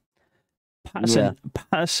Patterson.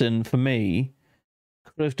 Patterson, for me,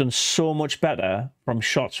 could have done so much better from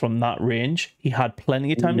shots from that range. He had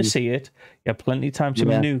plenty of time to see it. He had plenty of time to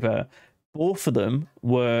maneuver. Both of them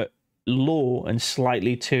were low and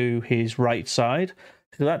slightly to his right side.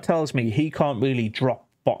 So that tells me he can't really drop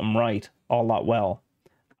bottom right all that well.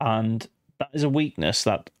 And that is a weakness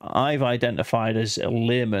that I've identified as a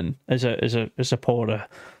layman, as a supporter.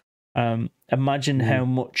 Imagine how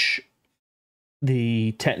much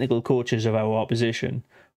the technical coaches of our opposition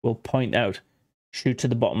will point out, shoot to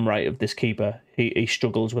the bottom right of this keeper. He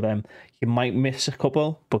struggles with them. You might miss a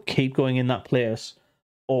couple, but keep going in that place.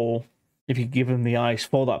 Or if you give him the eyes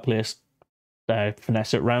for that place,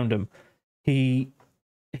 finesse it round him. He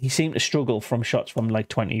seemed to struggle from shots from like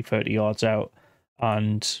 20, 30 yards out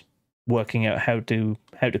and working out how to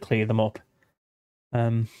clear them up.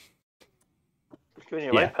 Giving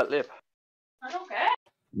you right pet lip. I don't care.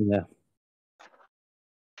 Yeah.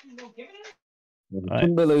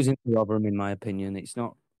 Shouldn't be losing to Rotherham, in my opinion. It's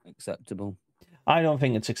not acceptable. I don't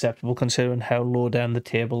think it's acceptable considering how low down the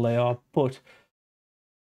table they are. But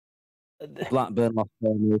Blackburn lost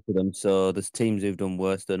their to them, so there's teams who've done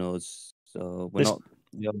worse than us. So we're not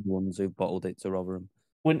the only ones who've bottled it to Rotherham.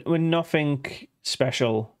 We're nothing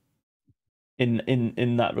special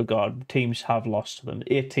in that regard. Teams have lost to them.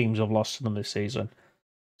 8 teams have lost to them this season.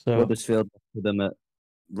 So Huddersfield lost to them at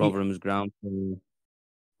Rotherham's ground.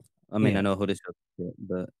 I mean, I know Huddersfield,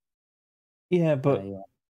 but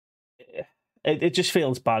it just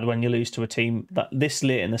feels bad when you lose to a team that this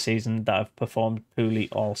late in the season that have performed poorly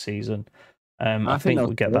all season. I think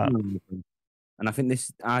we'll get that. And I think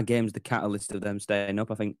our game's the catalyst of them staying up.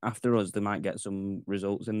 I think after us, they might get some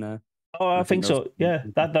results in there. Oh, I think so. Yeah,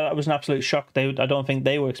 that was an absolute shock. I don't think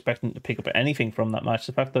they were expecting to pick up anything from that match.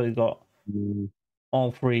 The fact that they got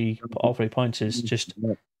all three points is just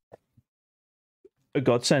a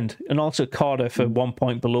godsend. And also Cardiff at 1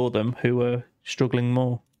 point below them, who were struggling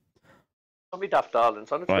more. Don't be daft, darling.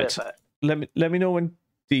 So right. Let me know when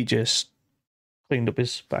DJ's cleaned up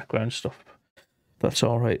his background stuff. That's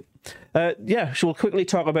all right. Yeah, so we'll quickly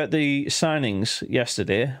talk about the signings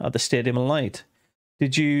yesterday at the Stadium of Light.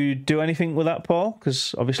 Did you do anything with that, Paul?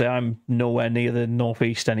 Because obviously I'm nowhere near the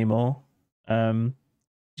northeast anymore.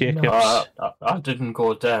 Jacobs. No, I didn't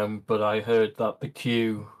go down, but I heard that the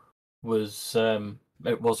queue was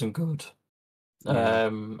it wasn't good. Yeah.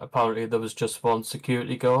 Apparently there was just one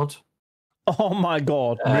security guard. Oh my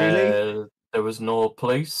God! Really? There was no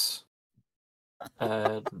police.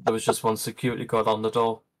 There was just one security guard on the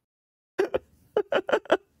door.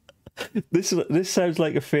 This sounds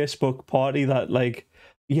like a Facebook party that, like,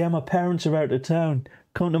 yeah, my parents are out of town.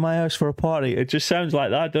 Come to my house for a party. It just sounds like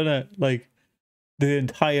that, doesn't it? Like the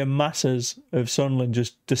entire masses of Sunderland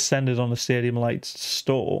just descended on the Stadium Lights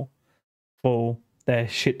store for their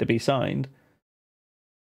shit to be signed.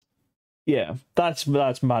 Yeah, that's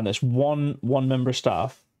madness. One member of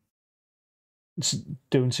staff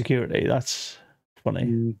doing security. That's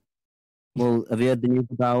funny. Well, have you heard the news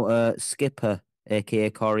about Skipper, aka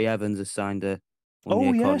Corey Evans, has signed a?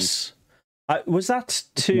 Oh yes. Was that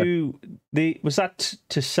to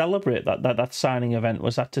celebrate that signing event?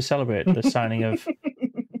 Was that to celebrate the signing of?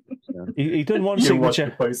 He done one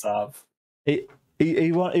signature.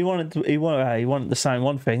 He wanted to sign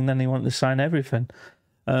one thing, then he wanted to sign everything.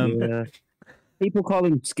 Yeah. People call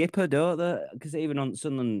him Skipper, don't they? Because even on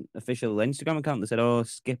Sunderland official Instagram account, they said, "Oh,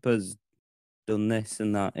 Skipper's done this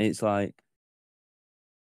and that." And it's like,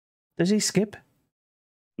 does he skip?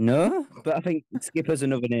 No, but I think Skipper's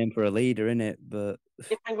another name for a leader, isn't it? But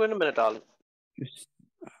hang on a minute, darling.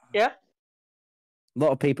 Yeah. A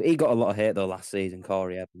lot of people. He got a lot of hate though last season,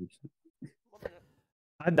 Corey Evans.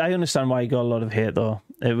 I understand why he got a lot of hate though.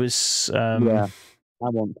 It was yeah, I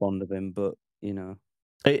wasn't fond of him, but you know,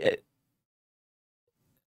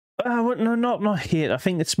 no, not hate. I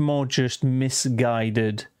think it's more just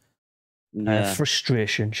misguided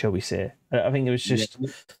frustration, shall we say? I think it was just. Yeah.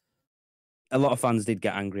 A lot of fans did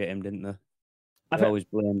get angry at him, didn't they? They always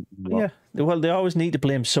blame him. Yeah, well, they always need to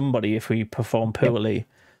blame somebody if we perform poorly.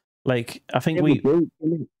 Like, I think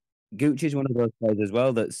Gucci's one of those players as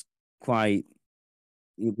well that's quite...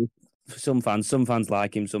 Some fans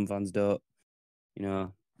like him, some fans don't. You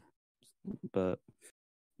know, but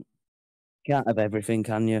can't have everything,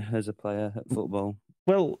 can you, as a player at football?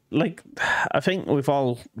 Well, like, I think we've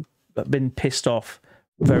all been pissed off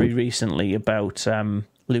very recently about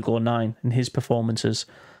Luke O'Nien and his performances.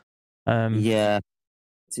 Yeah.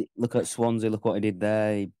 Look at Swansea, look what he did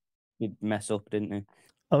there. He'd mess up, didn't he?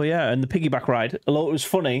 Oh, yeah, and the piggyback ride. Although it was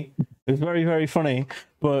funny, it was very, very funny,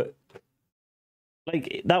 but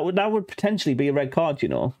like that would potentially be a red card, you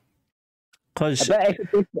know? Because I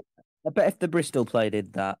bet if the Bristol player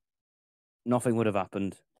did that, nothing would have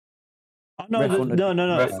happened. No. Ref would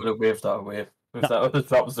have waved that away. If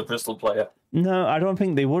that was the Bristol player. No, I don't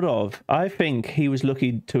think they would have. I think he was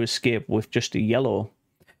lucky to escape with just a yellow.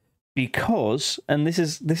 Because, and this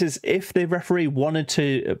is if the referee wanted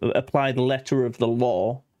to apply the letter of the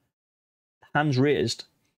law, hands raised.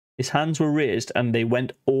 His hands were raised and they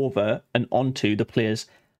went over and onto the player's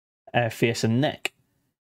face and neck,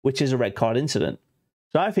 which is a red card incident.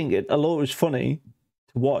 So I think although it was funny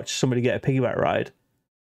to watch somebody get a piggyback ride,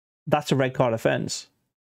 that's a red card offence.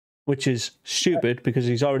 Which is stupid because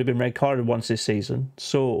he's already been red carded once this season.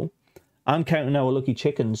 So I'm counting our lucky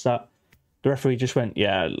chickens that the referee just went,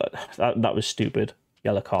 yeah, that was stupid,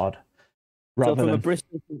 yellow card. So from a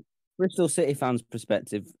Bristol City fan's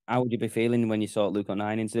perspective, how would you be feeling when you saw Luke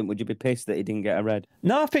O'Nien incident? Would you be pissed that he didn't get a red?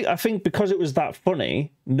 No, I think because it was that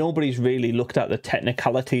funny, nobody's really looked at the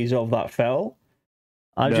technicalities of that foul.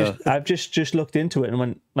 I've just looked into it and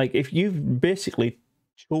went, like, if you've basically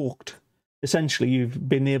choked. Essentially, you've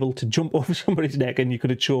been able to jump over somebody's neck and you could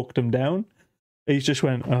have choked him down. He's just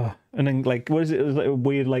went, oh. And then, like, what is it? It was like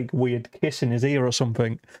a weird kiss in his ear or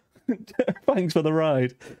something. Thanks for the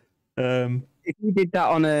ride. If you did that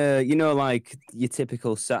on like your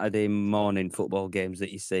typical Saturday morning football games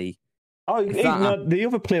that you see. Oh, the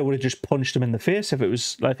other player would have just punched him in the face if it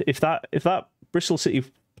was like if that Bristol City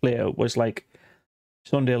player was like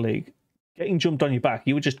Sunday League getting jumped on your back,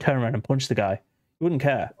 you would just turn around and punch the guy. You wouldn't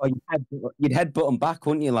care. Or you'd headbutt him back,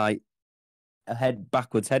 wouldn't you? Like a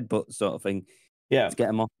backwards headbutt sort of thing. Yeah, to get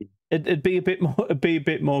him off. It'd be a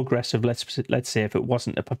bit more aggressive. Let's say if it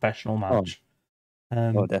wasn't a professional match.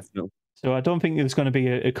 Oh, definitely. So I don't think there's going to be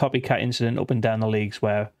a copycat incident up and down the leagues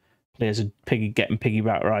where players are getting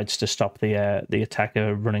piggyback rides to stop the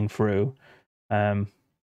attacker running through. But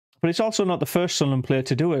it's also not the first Sunderland player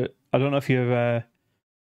to do it. I don't know if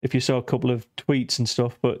you saw a couple of tweets and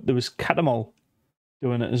stuff, but there was Catamol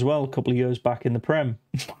doing it as well a couple of years back in the Prem.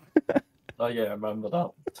 Oh yeah, I remember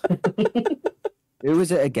that. Who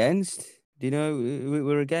was it against? Do you know who we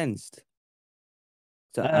were against?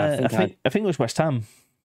 So I think it was West Ham.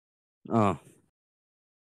 Oh,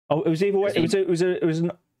 it was either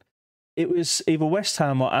it was either West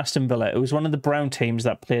Ham or Aston Villa. It was one of the brown teams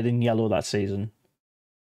that played in yellow that season.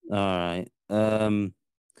 all right.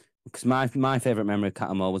 Because my favourite memory of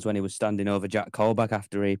Cattermole was when he was standing over Jack Colback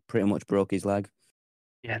after he pretty much broke his leg.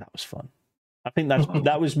 Yeah, that was fun. I think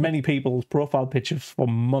that was many people's profile pictures for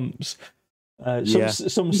months.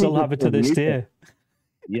 Some still have it to this day.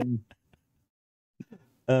 Yeah.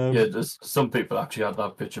 There's some people actually had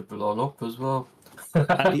that picture blown up as well.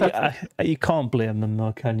 You can't blame them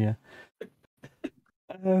though, can you?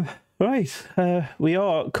 Right, we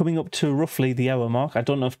are coming up to roughly the hour mark. I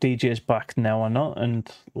don't know if DJ is back now or not,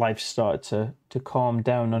 and life's started to calm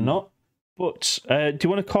down or not. But do you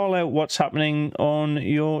want to call out what's happening on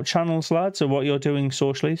your channels, lads, or what you're doing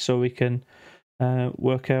socially, so we can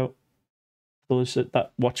work out, those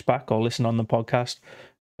that watch back or listen on the podcast,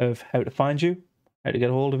 of how to find you, how to get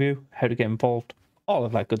a hold of you, how to get involved, all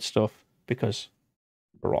of that good stuff, because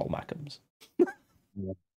we're all Mackems.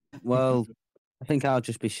 Well, I think I'll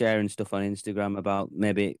just be sharing stuff on Instagram about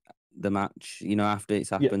maybe the match, after it's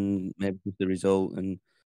happened, maybe the result. And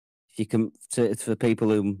if you can, for people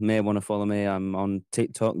who may want to follow me, I'm on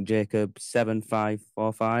TikTok,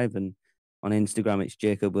 Jacob7545, and on Instagram, it's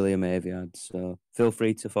Jacob William Aviad. So feel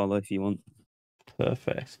free to follow if you want.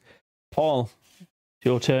 Perfect. Paul, it's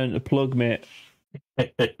your turn to plug, mate.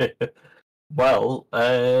 Well,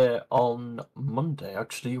 on Monday,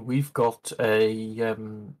 actually, we've got a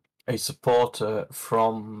supporter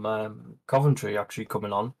from Coventry actually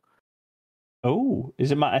coming on. Oh,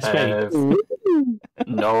 is it Matt SB?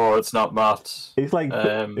 No, it's not Matt. He's like,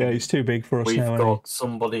 he's too big for us we've now. We've got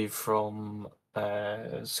somebody from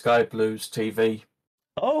Sky Blues TV.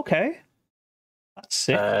 Oh, okay. That's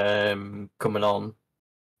sick. Coming on.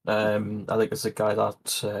 I think it's a guy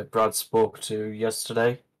that Brad spoke to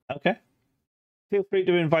yesterday. Okay. Feel free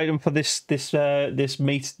to invite him for this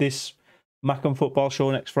Mackem Football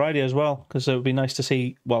Show next Friday as well, because it would be nice to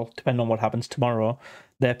see, well, depending on what happens tomorrow,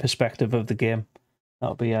 their perspective of the game.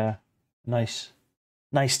 That'll be a nice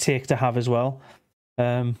take to have as well.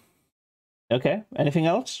 Okay, anything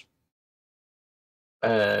else?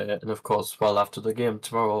 And of course, after the game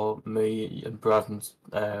tomorrow, me and Brad and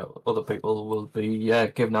other people will be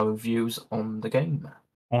giving our views on the game.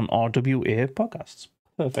 On RWA podcasts.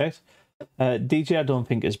 Perfect. DJ, I don't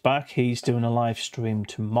think, is back. He's doing a live stream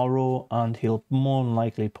tomorrow, and he'll more than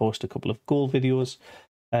likely post a couple of goal videos.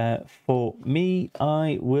 For me,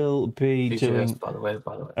 I will be doing. By the way.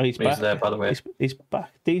 Oh, he's back. There, by the way. He's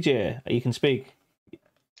back. DJ, you can speak.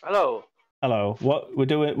 Hello. What we're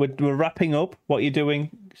doing? We're wrapping up. What you're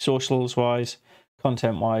doing, socials wise,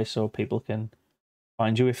 content wise, so people can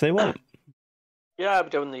find you if they want. Yeah, I'll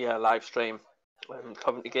be doing the live stream,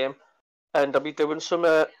 Coventry game. And I'll be doing some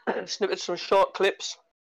snippets, some short clips,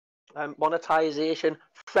 monetization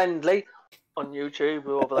friendly on YouTube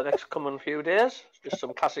over the next coming few days. Just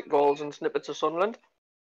some classic goals and snippets of Sunderland.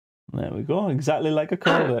 There we go, exactly like I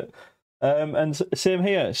called it. And same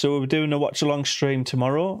here. So we're doing a watch along stream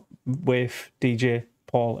tomorrow with DJ,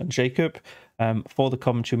 Paul, and Jacob for the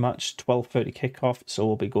commentary match, 12:30 kickoff. So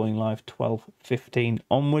we'll be going live 12:15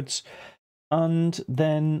 onwards, and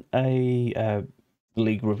then a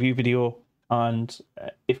league review video, and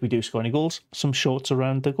if we do score any goals, some shorts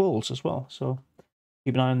around the goals as well. So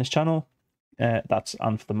keep an eye on this channel. That's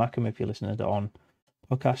and for the Mackem if you're listening to it on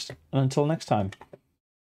podcast. And until next time,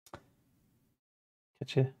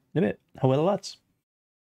 catch you in a bit. How well, lads?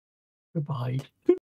 Goodbye.